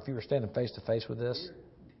 Or if you were standing face to face with this?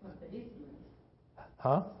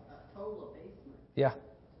 Huh? Yeah.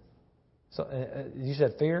 So you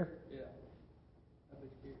said fear?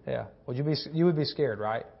 Yeah. You would be scared,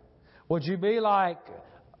 right? Would you be like,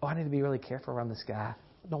 oh, I need to be really careful around this guy.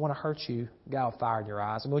 I don't want to hurt you. The guy with fire in your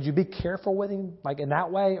eyes. I mean, would you be careful with him, like in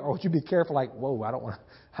that way, or would you be careful, like, whoa, I don't want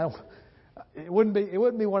to. It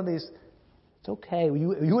wouldn't be one of these. It's okay.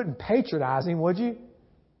 You wouldn't patronize him, would you?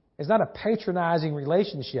 It's not a patronizing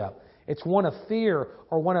relationship. It's one of fear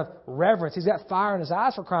or one of reverence. He's got fire in his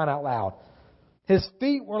eyes, for crying out loud. His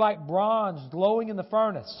feet were like bronze glowing in the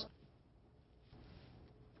furnace.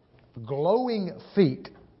 Glowing feet.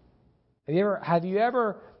 Have you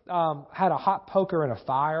ever had a hot poker in a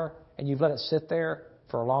fire and you've let it sit there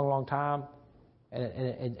for a long, long time?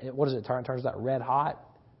 And what does it turn? It turns out red hot.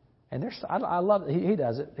 And I love it. He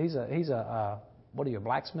does it. He's a what are you, a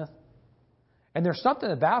blacksmith? And there's something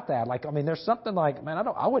about that. There's something like, man,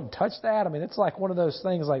 I wouldn't touch that. I mean, it's like one of those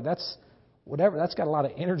things like that's whatever. That's got a lot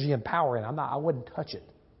of energy and power in it. I wouldn't touch it.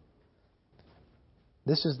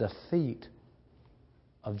 This is the feet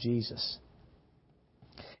of Jesus.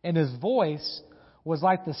 And his voice was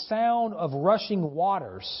like the sound of rushing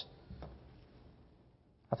waters.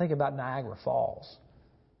 I think about Niagara Falls.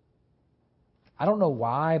 I don't know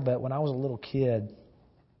why, but when I was a little kid,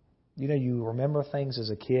 you remember things as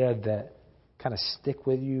a kid that kind of stick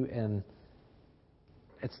with you, and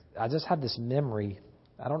I just had this memory.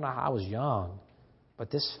 I don't know how I was young,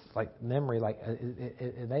 but this memory,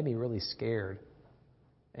 it made me really scared.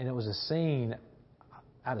 And it was a scene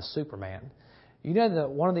out of Superman. You know that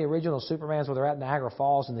one of the original Supermans where they're at Niagara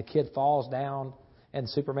Falls and the kid falls down and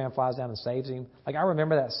Superman flies down and saves him? Like, I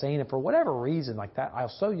remember that scene, and for whatever reason, like that, I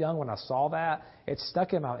was so young when I saw that, it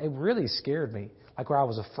stuck in my, it really scared me. Like, where I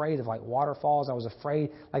was afraid of, like, waterfalls. I was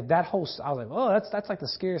afraid, like, that whole, I was like, oh, that's like the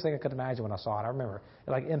scariest thing I could imagine when I saw it. I remember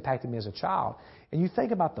it, like, impacted me as a child. And you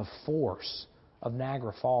think about the force of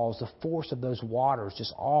Niagara Falls, the force of those waters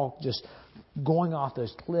just going off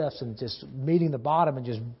those cliffs and just meeting the bottom and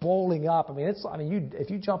just bowling up. I mean, if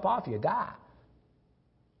you jump off, you die.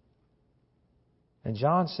 And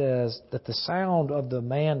John says that the sound of the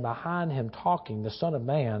man behind him talking, the Son of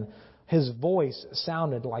Man, his voice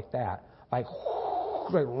sounded like that, like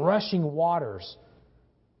rushing waters.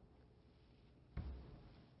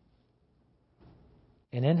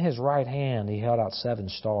 And in his right hand, he held out 7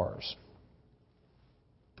 stars.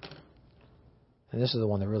 And this is the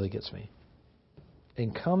one that really gets me.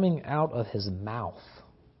 And coming out of his mouth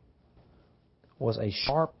was a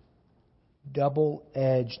sharp,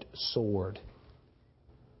 double-edged sword.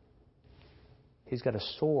 He's got a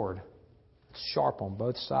sword sharp on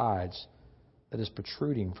both sides that is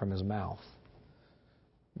protruding from his mouth.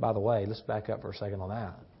 By the way, let's back up for a second on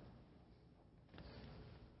that.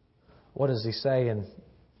 What does he say? And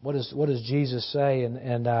what does Jesus say?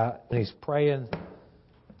 And he's praying.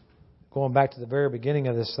 Going back to the very beginning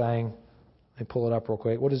of this thing, let me pull it up real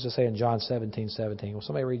quick. What does it say in John 17:17? Will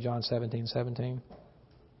somebody read John 17:17?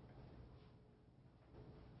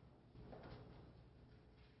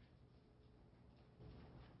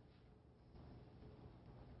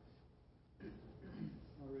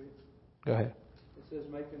 Go ahead. It says,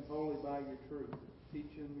 make them holy by your truth. Teach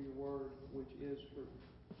them your word, which is truth.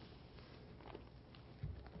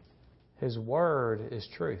 His word is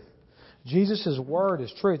truth. Jesus' word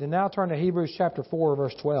is truth. And now turn to Hebrews chapter 4,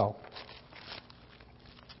 verse 12.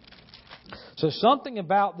 So something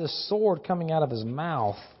about this sword coming out of his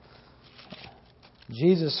mouth.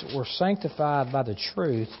 Jesus, we're sanctified by the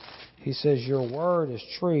truth. He says, your word is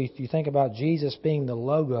truth. You think about Jesus being the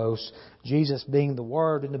Logos, Jesus being the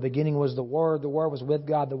Word. In the beginning was the Word was with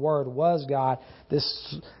God, the Word was God.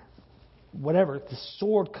 This, the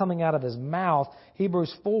sword coming out of his mouth.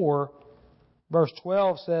 Hebrews 4, verse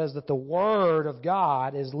 12 says that the Word of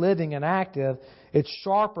God is living and active. It's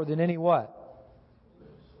sharper than any what?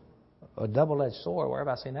 A double-edged sword. Where have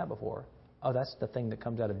I seen that before? Oh, that's the thing that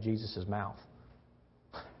comes out of Jesus' mouth.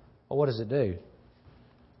 Well, what does it do?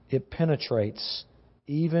 It penetrates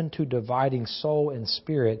even to dividing soul and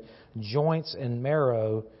spirit, joints and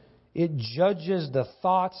marrow. It judges the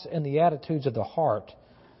thoughts and the attitudes of the heart.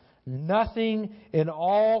 Nothing in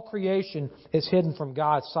all creation is hidden from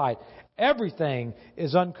God's sight. Everything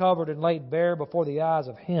is uncovered and laid bare before the eyes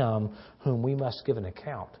of Him whom we must give an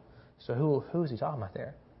account. So who is He talking about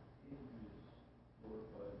there?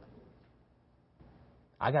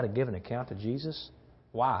 I got to give an account to Jesus?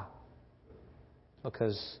 Why?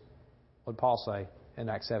 Because what did Paul say in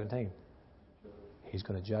Acts 17? He's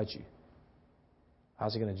going to judge you.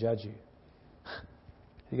 How's He going to judge you?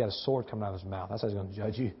 He got a sword coming out of His mouth. That's how He's going to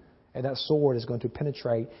judge you. And that sword is going to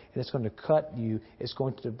penetrate and it's going to cut you. It's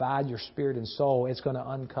going to divide your spirit and soul. It's going to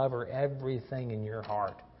uncover everything in your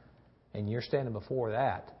heart. And you're standing before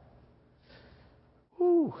that.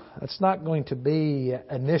 That's not going to be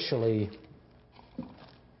initially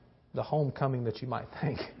the homecoming that you might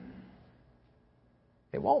think.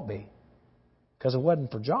 It won't be. Because it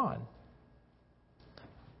wasn't for John.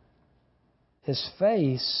 His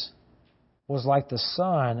face was like the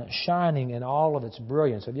sun shining in all of its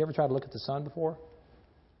brilliance. Have you ever tried to look at the sun before?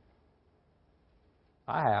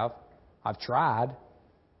 I have. I've tried.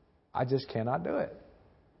 I just cannot do it.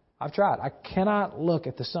 I've tried. I cannot look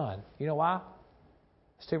at the sun. You know why?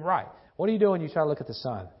 It's too bright. What do you do when you try to look at the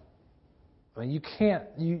sun? I mean, you can't.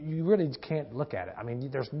 You really can't look at it. I mean,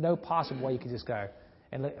 there's no possible way you could just go.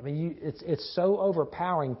 And I mean, it's so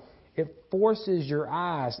overpowering. It forces your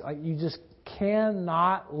eyes. Like, you just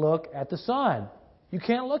cannot look at the sun. You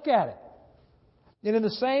can't look at it. And in the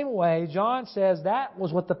same way, John says that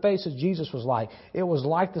was what the face of Jesus was like. It was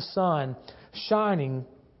like the sun shining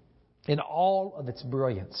in all of its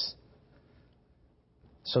brilliance.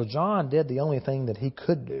 So John did the only thing that he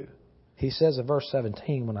could do. He says in verse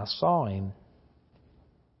 17, when I saw Him,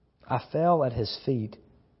 I fell at His feet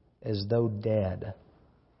as though dead.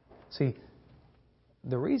 See,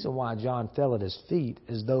 the reason why John fell at His feet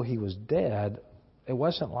as though he was dead, it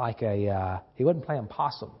wasn't like he wasn't playing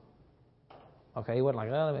possum. Okay, he wasn't like,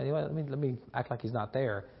 oh, let me act like He's not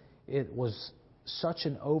there. It was such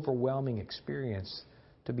an overwhelming experience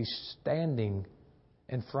to be standing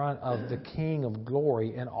in front of the King of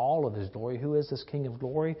Glory in all of His glory. Who is this King of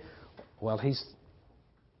Glory? Well, He's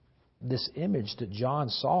this image that John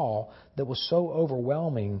saw that was so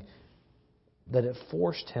overwhelming that it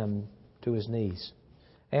forced him to his knees.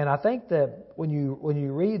 And I think that when you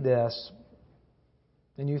read this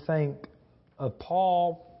and you think of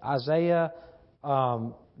Paul, Isaiah,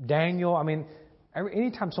 Daniel, I mean,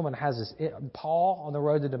 anytime someone has this, Paul on the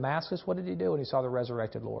road to Damascus, what did he do when he saw the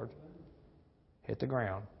resurrected Lord? Hit the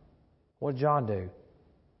ground. What did John do?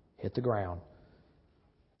 Hit the ground.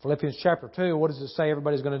 Philippians chapter 2, what does it say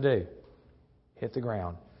everybody's going to do? Hit the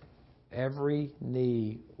ground. Every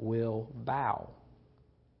knee will bow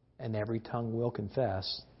and every tongue will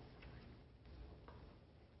confess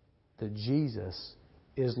that Jesus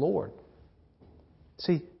is Lord.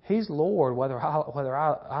 See, He's Lord whether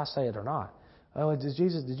I say it or not. Oh,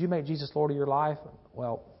 did you make Jesus Lord of your life?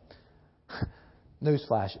 Well,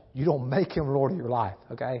 newsflash, you don't make Him Lord of your life,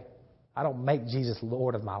 okay? I don't make Jesus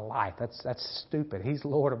Lord of my life. That's stupid. He's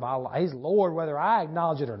Lord of my life. He's Lord whether I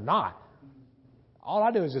acknowledge it or not. All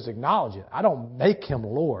I do is just acknowledge it. I don't make Him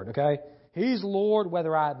Lord, okay? He's Lord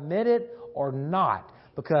whether I admit it or not.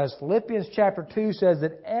 Because Philippians chapter 2 says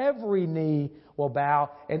that every knee will bow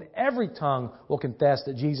and every tongue will confess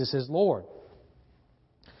that Jesus is Lord.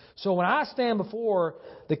 So when I stand before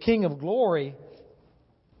the King of Glory,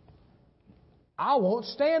 I won't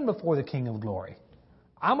stand before the King of Glory.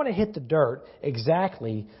 I'm going to hit the dirt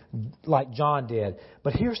exactly like John did.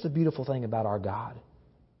 But here's the beautiful thing about our God,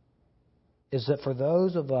 is that for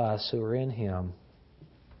those of us who are in Him,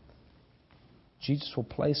 Jesus will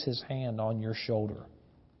place His hand on your shoulder.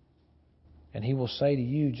 And He will say to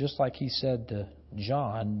you, just like He said to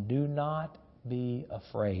John, do not be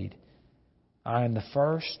afraid. I am the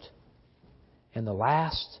first and the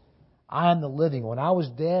last. I am the living. When I was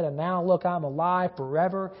dead, and now look, I'm alive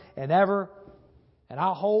forever and ever. And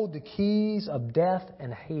I hold the keys of death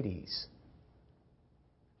and Hades.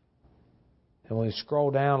 And when we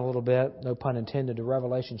scroll down a little bit, no pun intended, to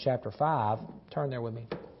Revelation chapter 5, turn there with me.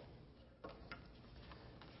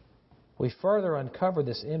 We further uncover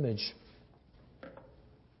this image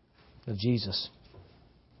of Jesus.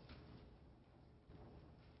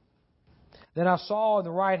 Then I saw in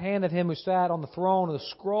the right hand of Him who sat on the throne a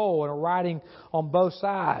scroll and a writing on both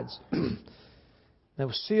sides. It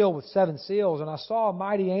was sealed with 7 seals, and I saw a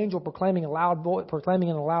mighty angel proclaiming in a loud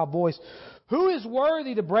voice, "Who is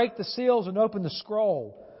worthy to break the seals and open the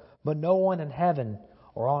scroll?" But no one in heaven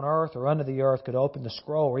or on earth or under the earth could open the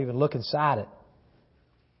scroll or even look inside it.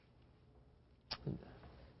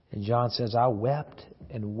 And John says, I wept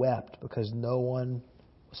and wept because no one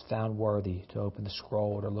was found worthy to open the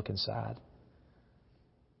scroll or to look inside.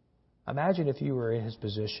 Imagine if you were in His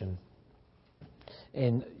position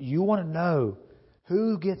and you want to know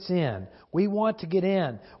who gets in. We want to get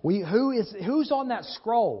in. Who's on that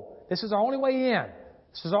scroll? This is our only way in.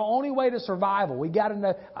 This is our only way to survival. We got to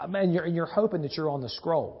know. And you're hoping that you're on the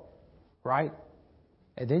scroll, right?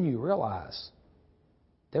 And then you realize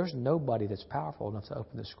there's nobody that's powerful enough to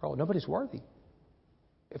open the scroll. Nobody's worthy.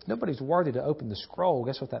 If nobody's worthy to open the scroll,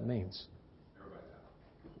 guess what that means? Everybody's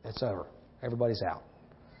out. It's over. Everybody's out.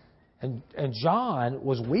 And John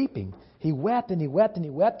was weeping. He wept and he wept and he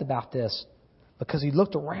wept about this because he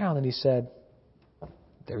looked around and he said,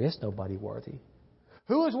 there is nobody worthy.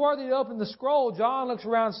 Who is worthy to open the scroll? John looks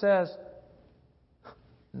around and says,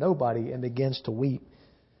 nobody, and begins to weep.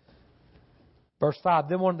 Verse 5,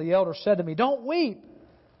 then one of the elders said to me, don't weep.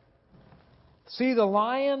 See, the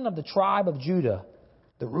Lion of the tribe of Judah,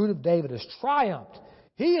 the Root of David, has triumphed.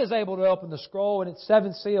 He is able to open the scroll and its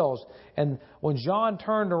 7 seals. And when John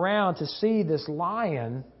turned around to see this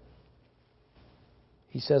lion,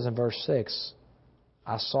 he says in verse 6,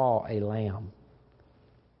 I saw a lamb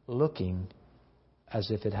looking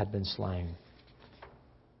as if it had been slain,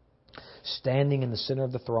 standing in the center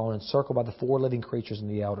of the throne, encircled by the 4 living creatures and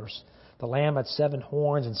the elders. The lamb had 7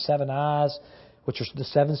 horns and 7 eyes, which are the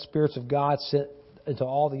 7 spirits of God sent into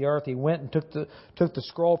all the earth. He went and took the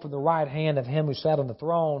scroll from the right hand of Him who sat on the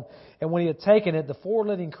throne. And when He had taken it, the 4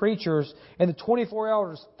 living creatures and the 24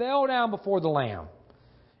 elders fell down before the Lamb.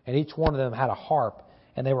 And each one of them had a harp,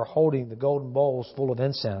 and they were holding the golden bowls full of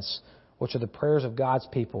incense, which are the prayers of God's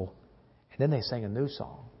people. And then they sang a new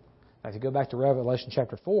song. Now, if you go back to Revelation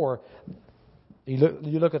chapter 4, you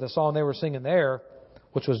look at the song they were singing there,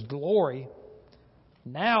 which was Glory.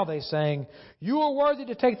 Now they sang, you are worthy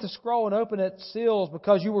to take the scroll and open its seals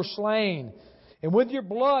because you were slain. And with your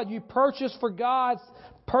blood you purchased for God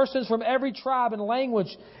persons from every tribe and language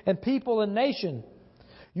and people and nation.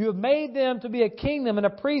 You have made them to be a kingdom and a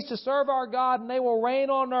priest to serve our God, and they will reign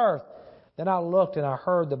on earth. Then I looked and I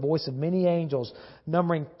heard the voice of many angels,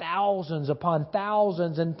 numbering thousands upon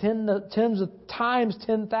thousands and tens of times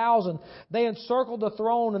 10,000. They encircled the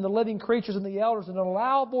throne and the living creatures and the elders. And in a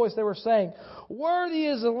loud voice they were saying, "Worthy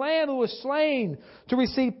is the Lamb who was slain to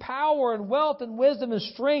receive power and wealth and wisdom and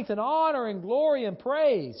strength and honor and glory and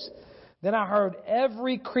praise." Then I heard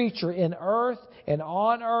every creature in earth and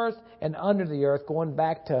on earth and under the earth, going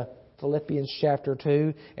back to Philippians chapter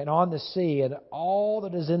 2, and on the sea and all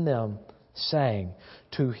that is in them, saying,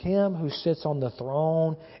 "To Him who sits on the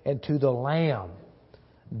throne and to the Lamb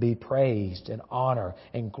be praised and honor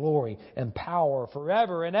and glory and power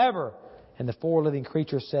forever and ever." And the four living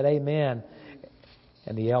creatures said, "Amen."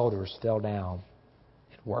 And the elders fell down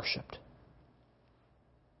and worshipped.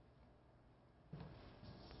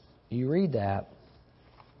 You read that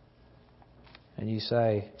and you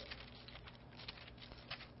say,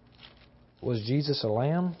 was Jesus a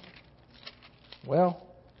lamb? Well,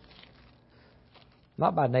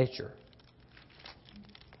 not by nature.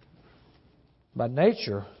 By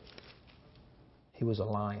nature, He was a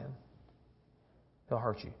lion. He'll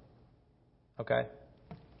hurt you. Okay?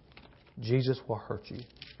 Jesus will hurt you.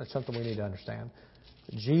 That's something we need to understand.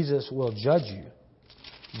 Jesus will judge you.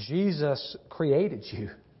 Jesus created you.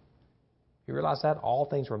 You realize that? All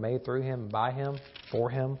things were made through Him, by Him, for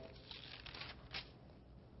Him.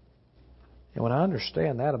 And when I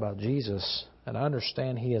understand that about Jesus, and I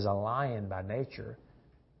understand He is a lion by nature,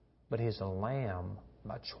 but He is a lamb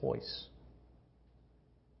by choice.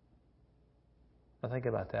 Now think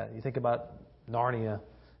about that. You think about Narnia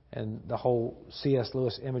and the whole C.S.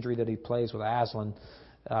 Lewis imagery that he plays with Aslan,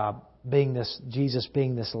 Jesus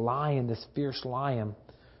being this lion, this fierce lion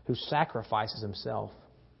who sacrifices Himself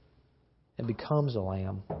and becomes a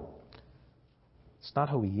lamb. It's not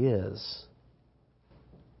who He is.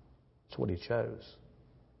 It's what He chose.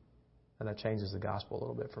 And that changes the gospel a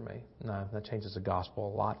little bit for me. No, that changes the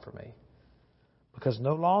gospel a lot for me. Because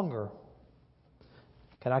no longer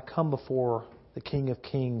can I come before the King of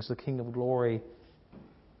Kings, the King of Glory,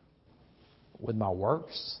 with my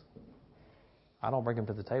works. I don't bring Him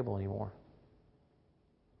to the table anymore.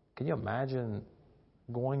 Can you imagine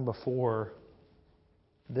going before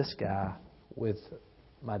this guy with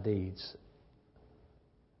my deeds?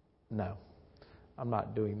 No, I'm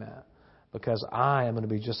not doing that. Because I am going to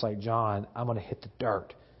be just like John. I'm going to hit the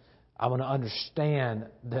dirt. I'm going to understand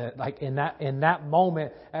that, like in that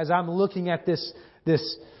moment, as I'm looking at this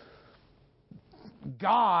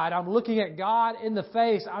God, I'm looking at God in the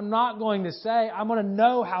face. I'm not going to say, I'm going to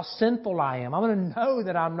know how sinful I am. I'm going to know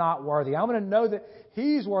that I'm not worthy. I'm going to know that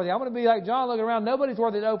He's worthy. I'm going to be like John, looking around. Nobody's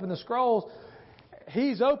worthy to open the scrolls.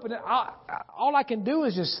 He's opened it. All I can do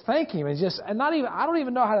is just thank Him, I don't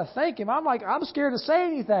even know how to thank Him. I'm scared to say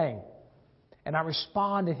anything. And I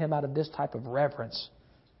respond to Him out of this type of reverence.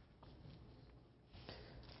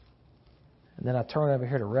 And then I turn over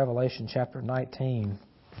here to Revelation chapter 19.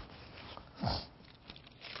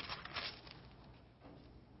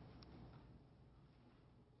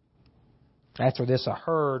 After this, I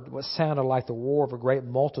heard what sounded like the roar of a great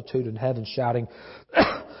multitude in heaven shouting,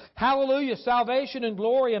 "Hallelujah! Salvation and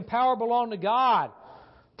glory and power belong to God.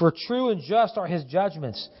 For true and just are His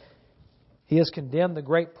judgments. He has condemned the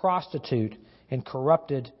great prostitute and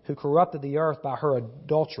who corrupted the earth by her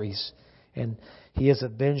adulteries, and He has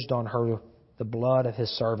avenged on her the blood of His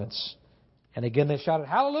servants." And again they shouted,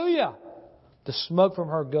 "Hallelujah! The smoke from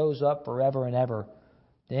her goes up forever and ever."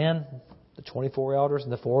 Then the 24 elders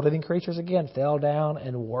and the 4 living creatures again fell down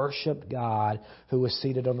and worshipped God who was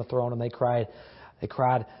seated on the throne, and they cried,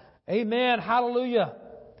 "Amen, hallelujah."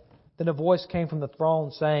 Then a voice came from the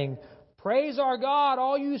throne saying, "Praise our God,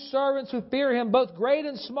 all you servants who fear Him, both great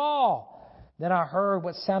and small." Then I heard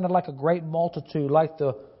what sounded like a great multitude, like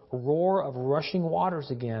the roar of rushing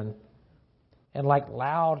waters again, and like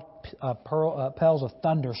loud peals of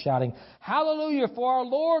thunder shouting, "Hallelujah, for our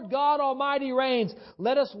Lord God Almighty reigns.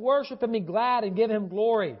 Let us worship and be glad and give Him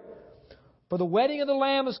glory. For the wedding of the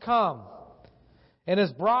Lamb has come, and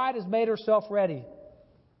His bride has made herself ready.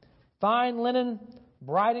 Fine linen,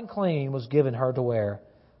 bright and clean, was given her to wear."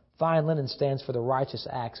 Fine linen stands for the righteous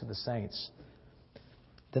acts of the saints.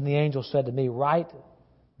 Then the angel said to me, "Write,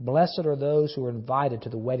 blessed are those who are invited to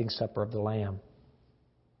the wedding supper of the Lamb."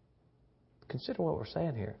 Consider what we're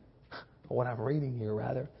saying here. What I'm reading here,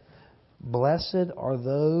 rather. Blessed are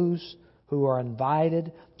those who are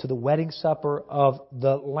invited to the wedding supper of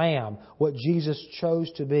the Lamb, what Jesus chose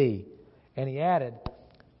to be. And he added,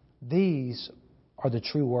 "These are the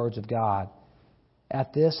true words of God."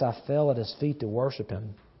 At this, I fell at His feet to worship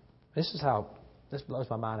Him. This blows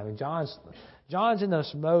my mind. I mean, John's in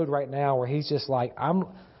this mode right now where he's just like,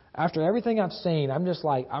 After everything I've seen, I'm just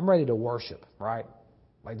like, I'm ready to worship, right?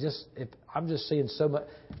 Like if I'm just seeing so much.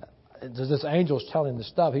 This angel's telling him this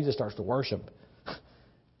stuff, he just starts to worship.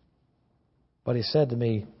 But he said to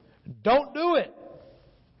me, don't do it.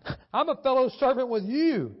 I'm a fellow servant with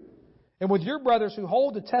you and with your brothers who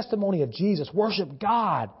hold the testimony of Jesus. Worship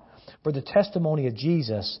God, for the testimony of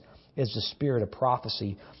Jesus is the spirit of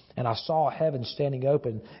prophecy. And I saw heaven standing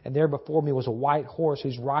open, and there before me was a white horse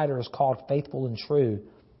whose rider is called Faithful and True.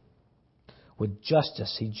 With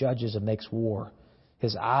justice he judges and makes war.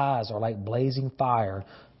 His eyes are like blazing fire.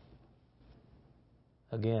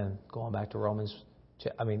 Again, going back to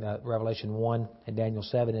Revelation 1 and Daniel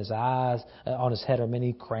 7, his eyes on his head are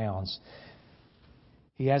many crowns.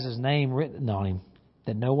 He has his name written on him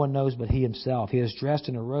that no one knows but he himself. He is dressed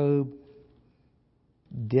in a robe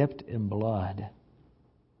dipped in blood.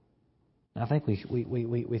 And I think we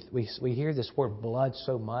hear this word blood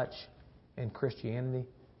so much in Christianity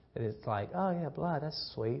that it's like, oh yeah, blood,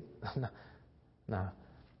 that's sweet. No.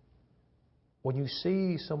 When you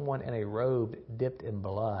see someone in a robe dipped in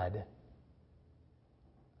blood,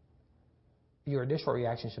 your initial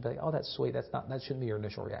reaction should be like, oh, that's sweet. That shouldn't be your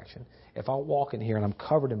initial reaction. If I walk in here and I'm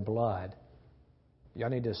covered in blood, y'all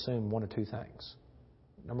need to assume one of two things.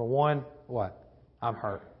 Number one, what? I'm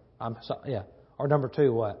hurt. Or number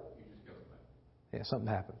two, what? Yeah, something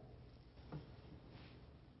happened.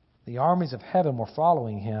 The armies of heaven were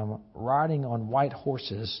following him, riding on white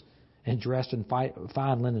horses and dressed in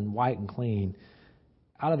fine linen, white and clean.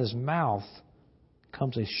 Out of his mouth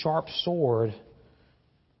comes a sharp sword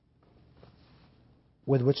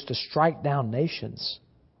with which to strike down nations.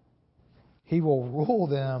 He will rule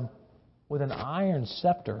them with an iron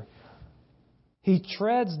scepter. He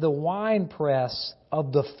treads the winepress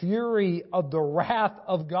of the fury of the wrath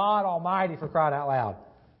of God Almighty, for crying out loud.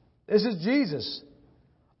 This is Jesus.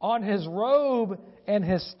 On his robe and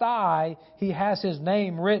his thigh, he has his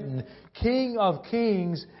name written, King of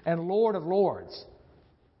Kings and Lord of Lords.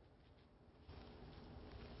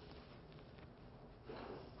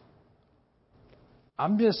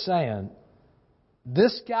 I'm just saying,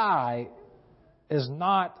 this guy is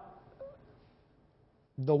not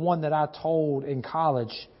the one that I told in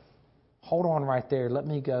college, hold on right there, let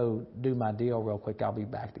me go do my deal real quick, I'll be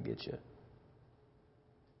back to get you.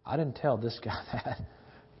 I didn't tell this guy that.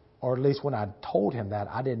 Or at least when I told him that,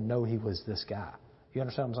 I didn't know he was this guy. You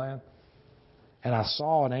understand what I'm saying? And I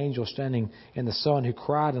saw an angel standing in the sun who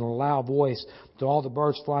cried in a loud voice to all the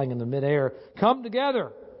birds flying in the midair, come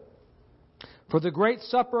together for the great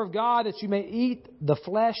supper of God, that you may eat the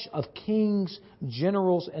flesh of kings,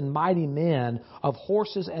 generals, and mighty men, of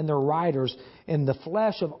horses and their riders, and the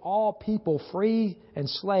flesh of all people, free and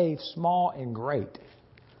slave, small and great.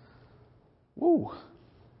 Woo!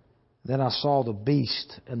 Then I saw the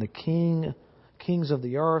beast and the kings of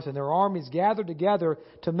the earth and their armies gathered together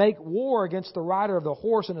to make war against the rider of the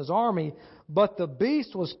horse and his army. But the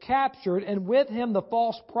beast was captured, and with him the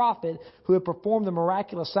false prophet who had performed the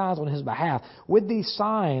miraculous signs on his behalf. With these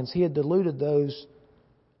signs he had deluded those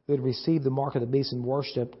who had received the mark of the beast and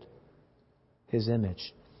worshipped his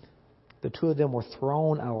image. The two of them were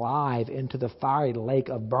thrown alive into the fiery lake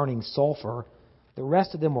of burning sulfur. The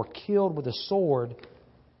rest of them were killed with a sword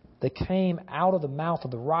that came out of the mouth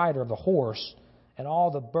of the rider of the horse, and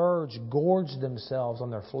all the birds gorged themselves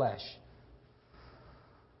on their flesh.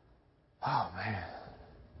 Oh, man.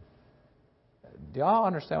 Do y'all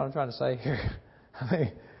understand what I'm trying to say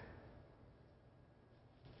here?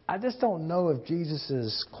 I just don't know if Jesus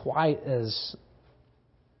is quite as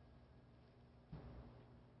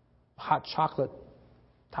hot chocolate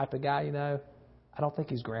type of guy, I don't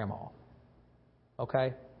think he's grandma.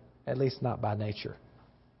 Okay? At least not by nature.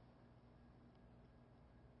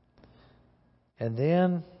 And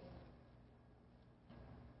then,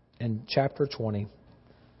 in chapter 20,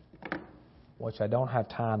 which I don't have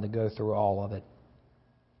time to go through all of it,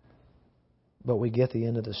 but we get the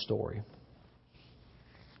end of the story.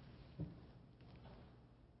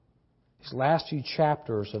 These last few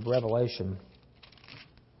chapters of Revelation,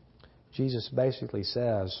 Jesus basically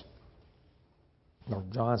says, or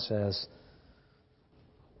John says,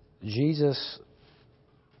 Jesus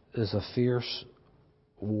is a fierce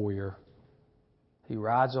warrior. He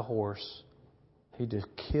rides a horse. He just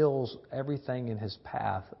kills everything in his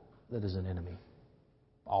path that is an enemy.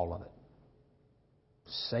 All of it.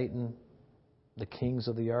 Satan, the kings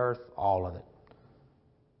of the earth, all of it.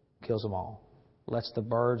 Kills them all. Lets the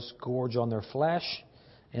birds gorge on their flesh,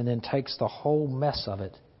 and then takes the whole mess of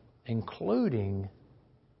it, including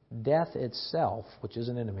death itself, which is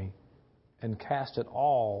an enemy, and cast it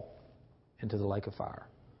all into the lake of fire.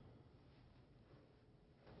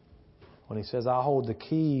 When he says, I hold the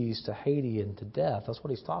keys to Hades and to death, that's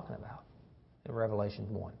what he's talking about in Revelation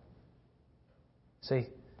 1. See,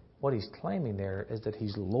 what he's claiming there is that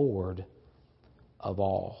he's Lord of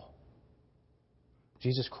all.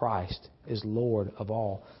 Jesus Christ is Lord of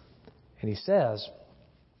all. And he says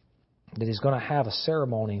that he's going to have a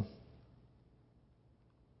ceremony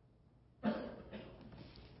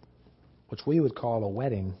which we would call a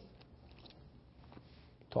wedding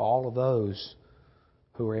to all of those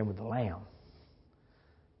who are in with the Lamb.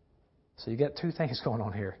 So you got two things going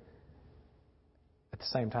on here at the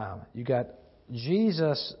same time. You got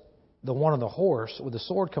Jesus, the one on the horse with the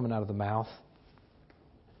sword coming out of the mouth.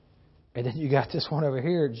 And then you got this one over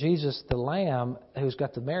here, Jesus the Lamb, who's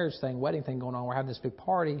got the marriage thing, wedding thing going on. We're having this big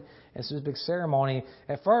party, and it's this big ceremony.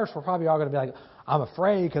 At first, we're probably all going to be like, I'm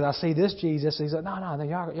afraid because I see this Jesus. And he's like, no,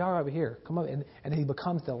 y'all over here. Come up. And then he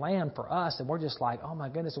becomes the Lamb for us, and we're just like, oh my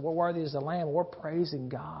goodness, we're worthy as the Lamb. We're praising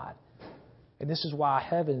God. And this is why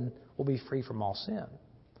heaven will be free from all sin.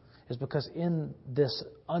 Is because in this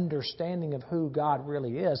understanding of who God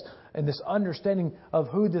really is, and this understanding of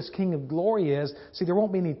who this King of Glory is, see, there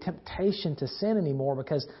won't be any temptation to sin anymore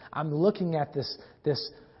because I'm looking at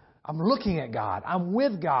I'm looking at God. I'm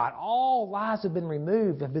with God. All lies have been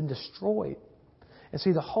removed, have been destroyed. And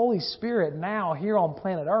see, the Holy Spirit now here on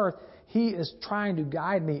planet Earth, He is trying to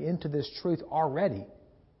guide me into this truth already.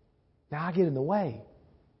 Now I get in the way.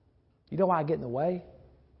 You know why I get in the way?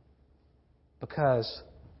 Because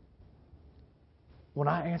when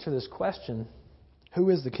I answer this question, who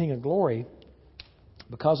is the King of Glory,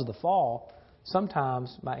 because of the fall,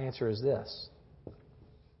 sometimes my answer is this.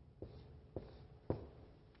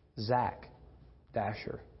 Zach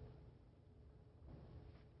Dasher.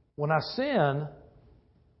 When I sin,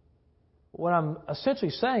 what I'm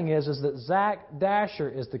essentially saying is that Zach Dasher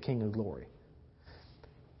is the King of Glory.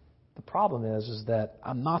 The problem is that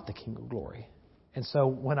I'm not the King of Glory. And so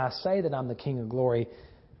when I say that I'm the King of Glory,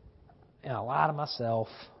 and I lie to myself,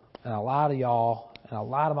 and I lie to y'all, and I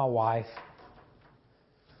lie to my wife,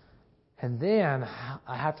 and then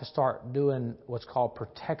I have to start doing what's called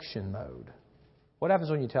protection mode. What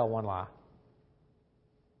happens when you tell one lie?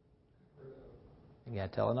 You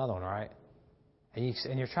got to tell another one, right? And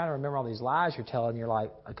you're trying to remember all these lies you're telling. You're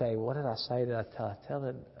like, okay, what did I say? Did I tell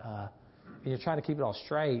it? And you're trying to keep it all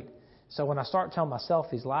straight. So when I start telling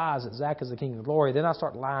myself these lies that Zach is the King of Glory, then I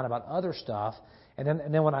start lying about other stuff. And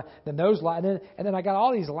then those lies, and then I got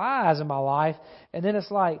all these lies in my life, and then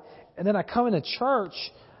it's like, and then I come into church,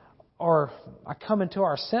 or I come into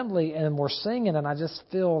our assembly, and we're singing, and I just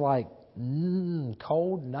feel like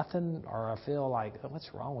cold, nothing, or I feel like,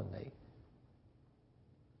 what's wrong with me?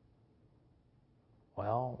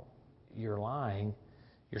 Well, you're lying.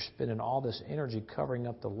 You're spending all this energy covering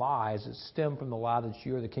up the lies that stem from the lie that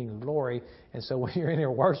you're the King of Glory. And so when you're in here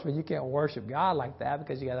worshiping, you can't worship God like that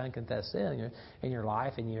because you got unconfessed sin in your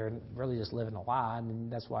life, and you're really just living a lie. And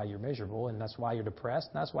that's why you're miserable, and that's why you're depressed,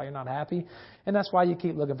 and that's why you're not happy, and that's why you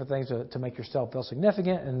keep looking for things to make yourself feel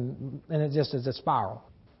significant, and it just is a spiral.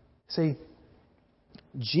 See,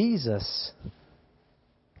 Jesus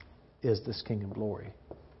is this King of Glory.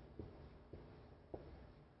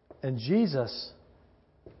 And Jesus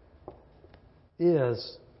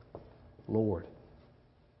is Lord.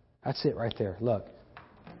 That's it right there. Look.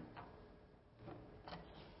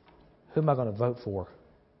 Who am I going to vote for?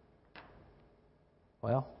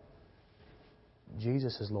 Well,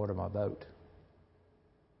 Jesus is Lord of my vote.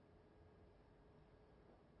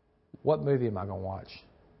 What movie am I going to watch?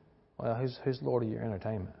 Well, who's Lord of your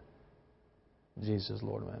entertainment? Jesus is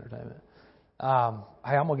Lord of my entertainment.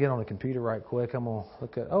 Hey, I'm going to get on the computer right quick. I'm going to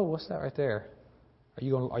look at, what's that right there? Are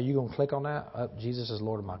you going to click on that? Jesus is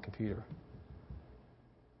Lord of my computer.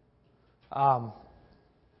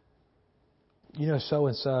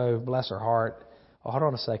 So-and-so, bless her heart. Oh, hold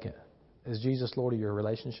on a second. Is Jesus Lord of your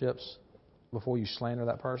relationships before you slander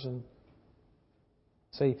that person?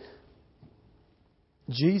 See,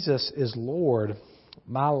 Jesus is Lord.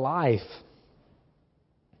 My life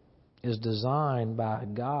is designed by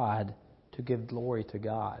God to give glory to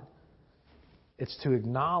God. It's to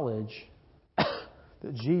acknowledge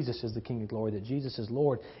that Jesus is the King of Glory, that Jesus is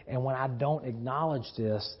Lord. And when I don't acknowledge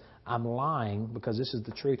this, I'm lying, because this is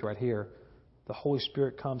the truth right here. The Holy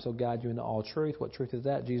Spirit comes to guide you into all truth. What truth is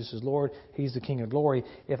that? Jesus is Lord. He's the King of Glory.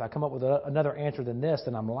 If I come up with another answer than this,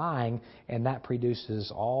 then I'm lying, and that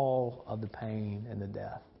produces all of the pain and the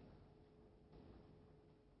death.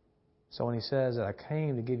 So when he says that I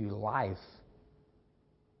came to give you life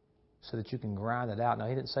so that you can grind it out. Now,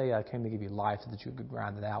 he didn't say I came to give you life so that you could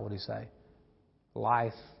grind it out. What did he say?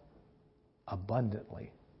 Life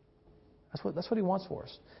abundantly. That's what he wants for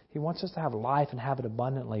us. He wants us to have life and have it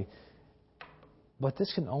abundantly. But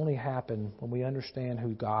this can only happen when we understand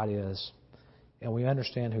who God is and we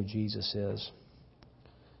understand who Jesus is.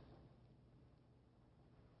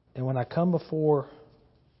 And when I come before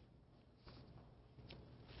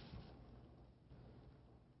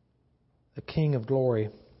the King of Glory,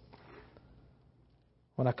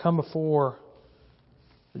 when I come before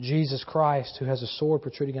Jesus Christ, who has a sword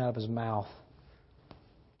protruding out of His mouth,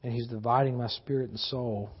 and He's dividing my spirit and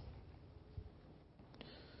soul,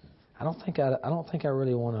 I don't think I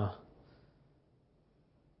really want to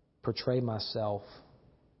portray myself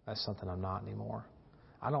as something I'm not anymore.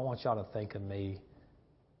 I don't want y'all to think of me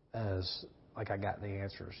as like I got the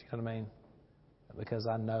answers. You know what I mean? Because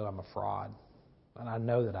I know I'm a fraud. And I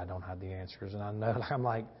know that I don't have the answers. And I know I'm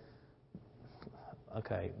like,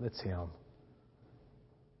 okay, it's Him.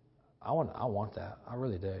 I want that. I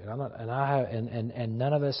really do. And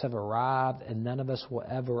none of us have arrived, and none of us will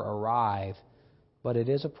ever arrive. But it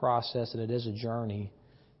is a process, and it is a journey.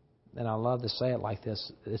 And I love to say it like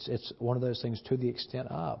this. It's one of those things to the extent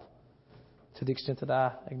of. To the extent that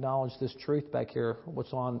I acknowledge this truth back here,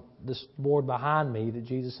 what's on this board behind me, that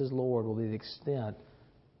Jesus is Lord, will be the extent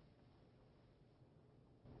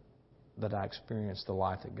that I experience the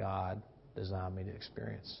life that God designed me to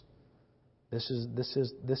experience. This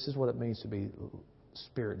is what it means to be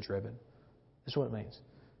Spirit driven. This is what it means.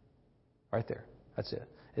 Right there. That's it.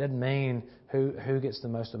 It doesn't mean who gets the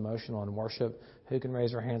most emotional in worship, who can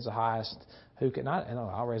raise their hands the highest, who can not.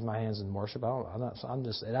 I'll raise my hands in worship.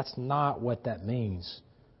 That's not what that means.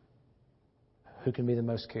 Who can be the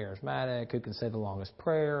most charismatic? Who can say the longest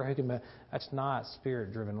prayer? That's not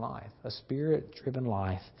Spirit-driven life. A Spirit-driven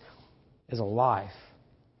life is a life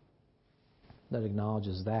that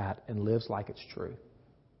acknowledges that and lives like it's true.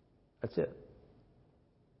 That's it.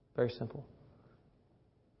 Very simple.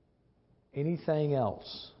 Anything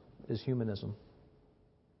else is humanism.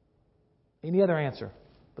 Any other answer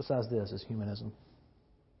besides this is humanism.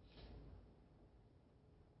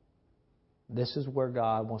 This is where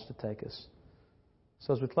God wants to take us.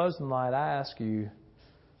 So as we close the night, I ask you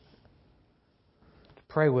to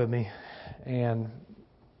pray with me and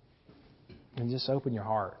just open your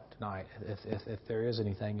heart tonight. If there is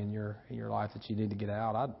anything in your life that you need to get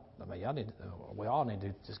out, we all need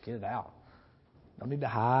to just get it out. Don't need to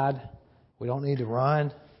hide. We don't need to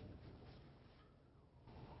run.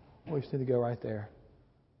 We just need to go right there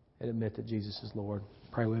and admit that Jesus is Lord.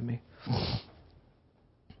 Pray with me.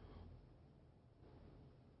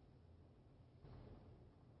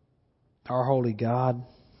 Our holy God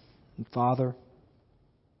and Father,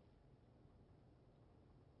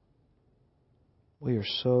 we are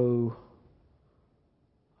so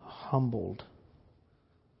humbled.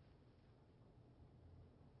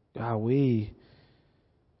 God, we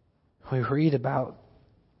read about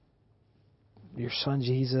your Son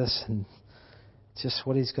Jesus and just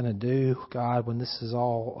what He's going to do, God, when this is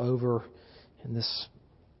all over and this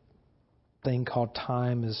thing called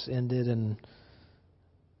time is ended and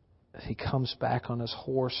He comes back on His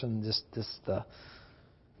horse and just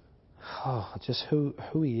who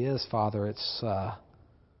He is, Father. It's wow.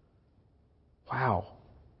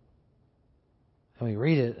 And we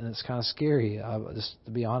read it, and it's kind of scary, just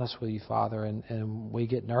to be honest with you, Father. And we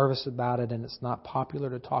get nervous about it, and it's not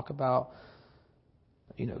popular to talk about,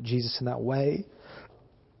 Jesus in that way.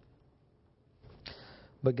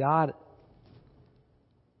 But God,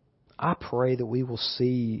 I pray that we will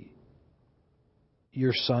see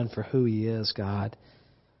your Son for who He is, God.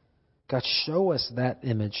 God, show us that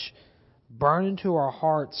image. Burn into our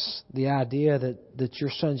hearts the idea that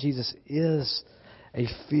your Son Jesus is a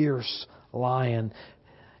fierce lion.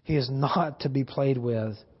 He is not to be played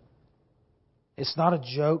with. It's not a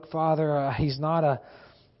joke, Father. He's not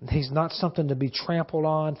something to be trampled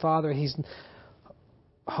on, Father.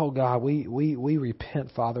 Oh God, we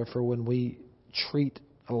repent, Father, for when we treat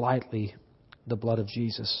lightly the blood of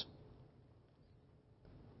Jesus.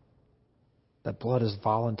 That blood is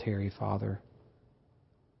voluntary, Father.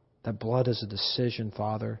 That blood is a decision,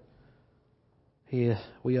 Father.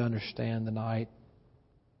 We understand tonight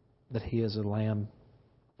that He is a lamb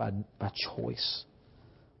by choice,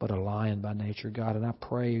 but a lion by nature, God. And I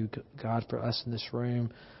pray, God, for us in this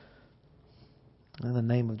room, in the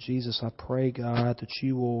name of Jesus, I pray, God, that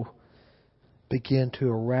you will begin to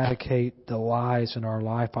eradicate the lies in our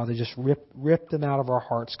life, Father. Just rip them out of our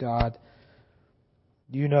hearts, God.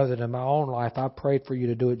 You know that in my own life, I prayed for you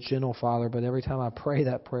to do it gentle, Father, but every time I pray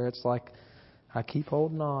that prayer, it's like I keep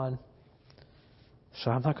holding on.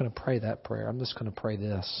 So I'm not going to pray that prayer. I'm just going to pray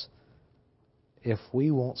this. If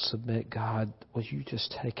we won't submit, God, will you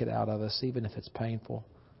just take it out of us, even if it's painful?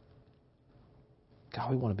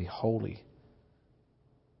 God, we want to be holy.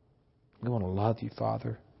 We want to love you,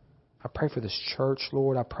 Father. I pray for this church,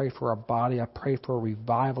 Lord. I pray for our body. I pray for a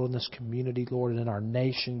revival in this community, Lord, and in our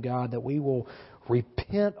nation, God, that we will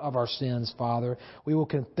repent of our sins, Father. We will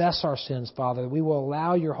confess our sins, Father. We will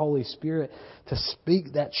allow your Holy Spirit to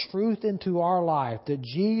speak that truth into our life, that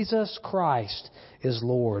Jesus Christ is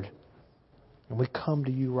Lord. And we come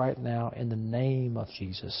to you right now in the name of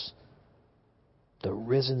Jesus, the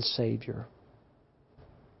risen Savior.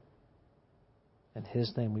 In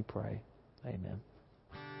His name we pray. Amen.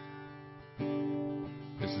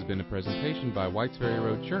 This has been a presentation by Whites Ferry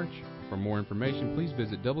Road Church. For more information, please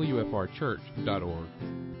visit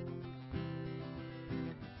wfrchurch.org.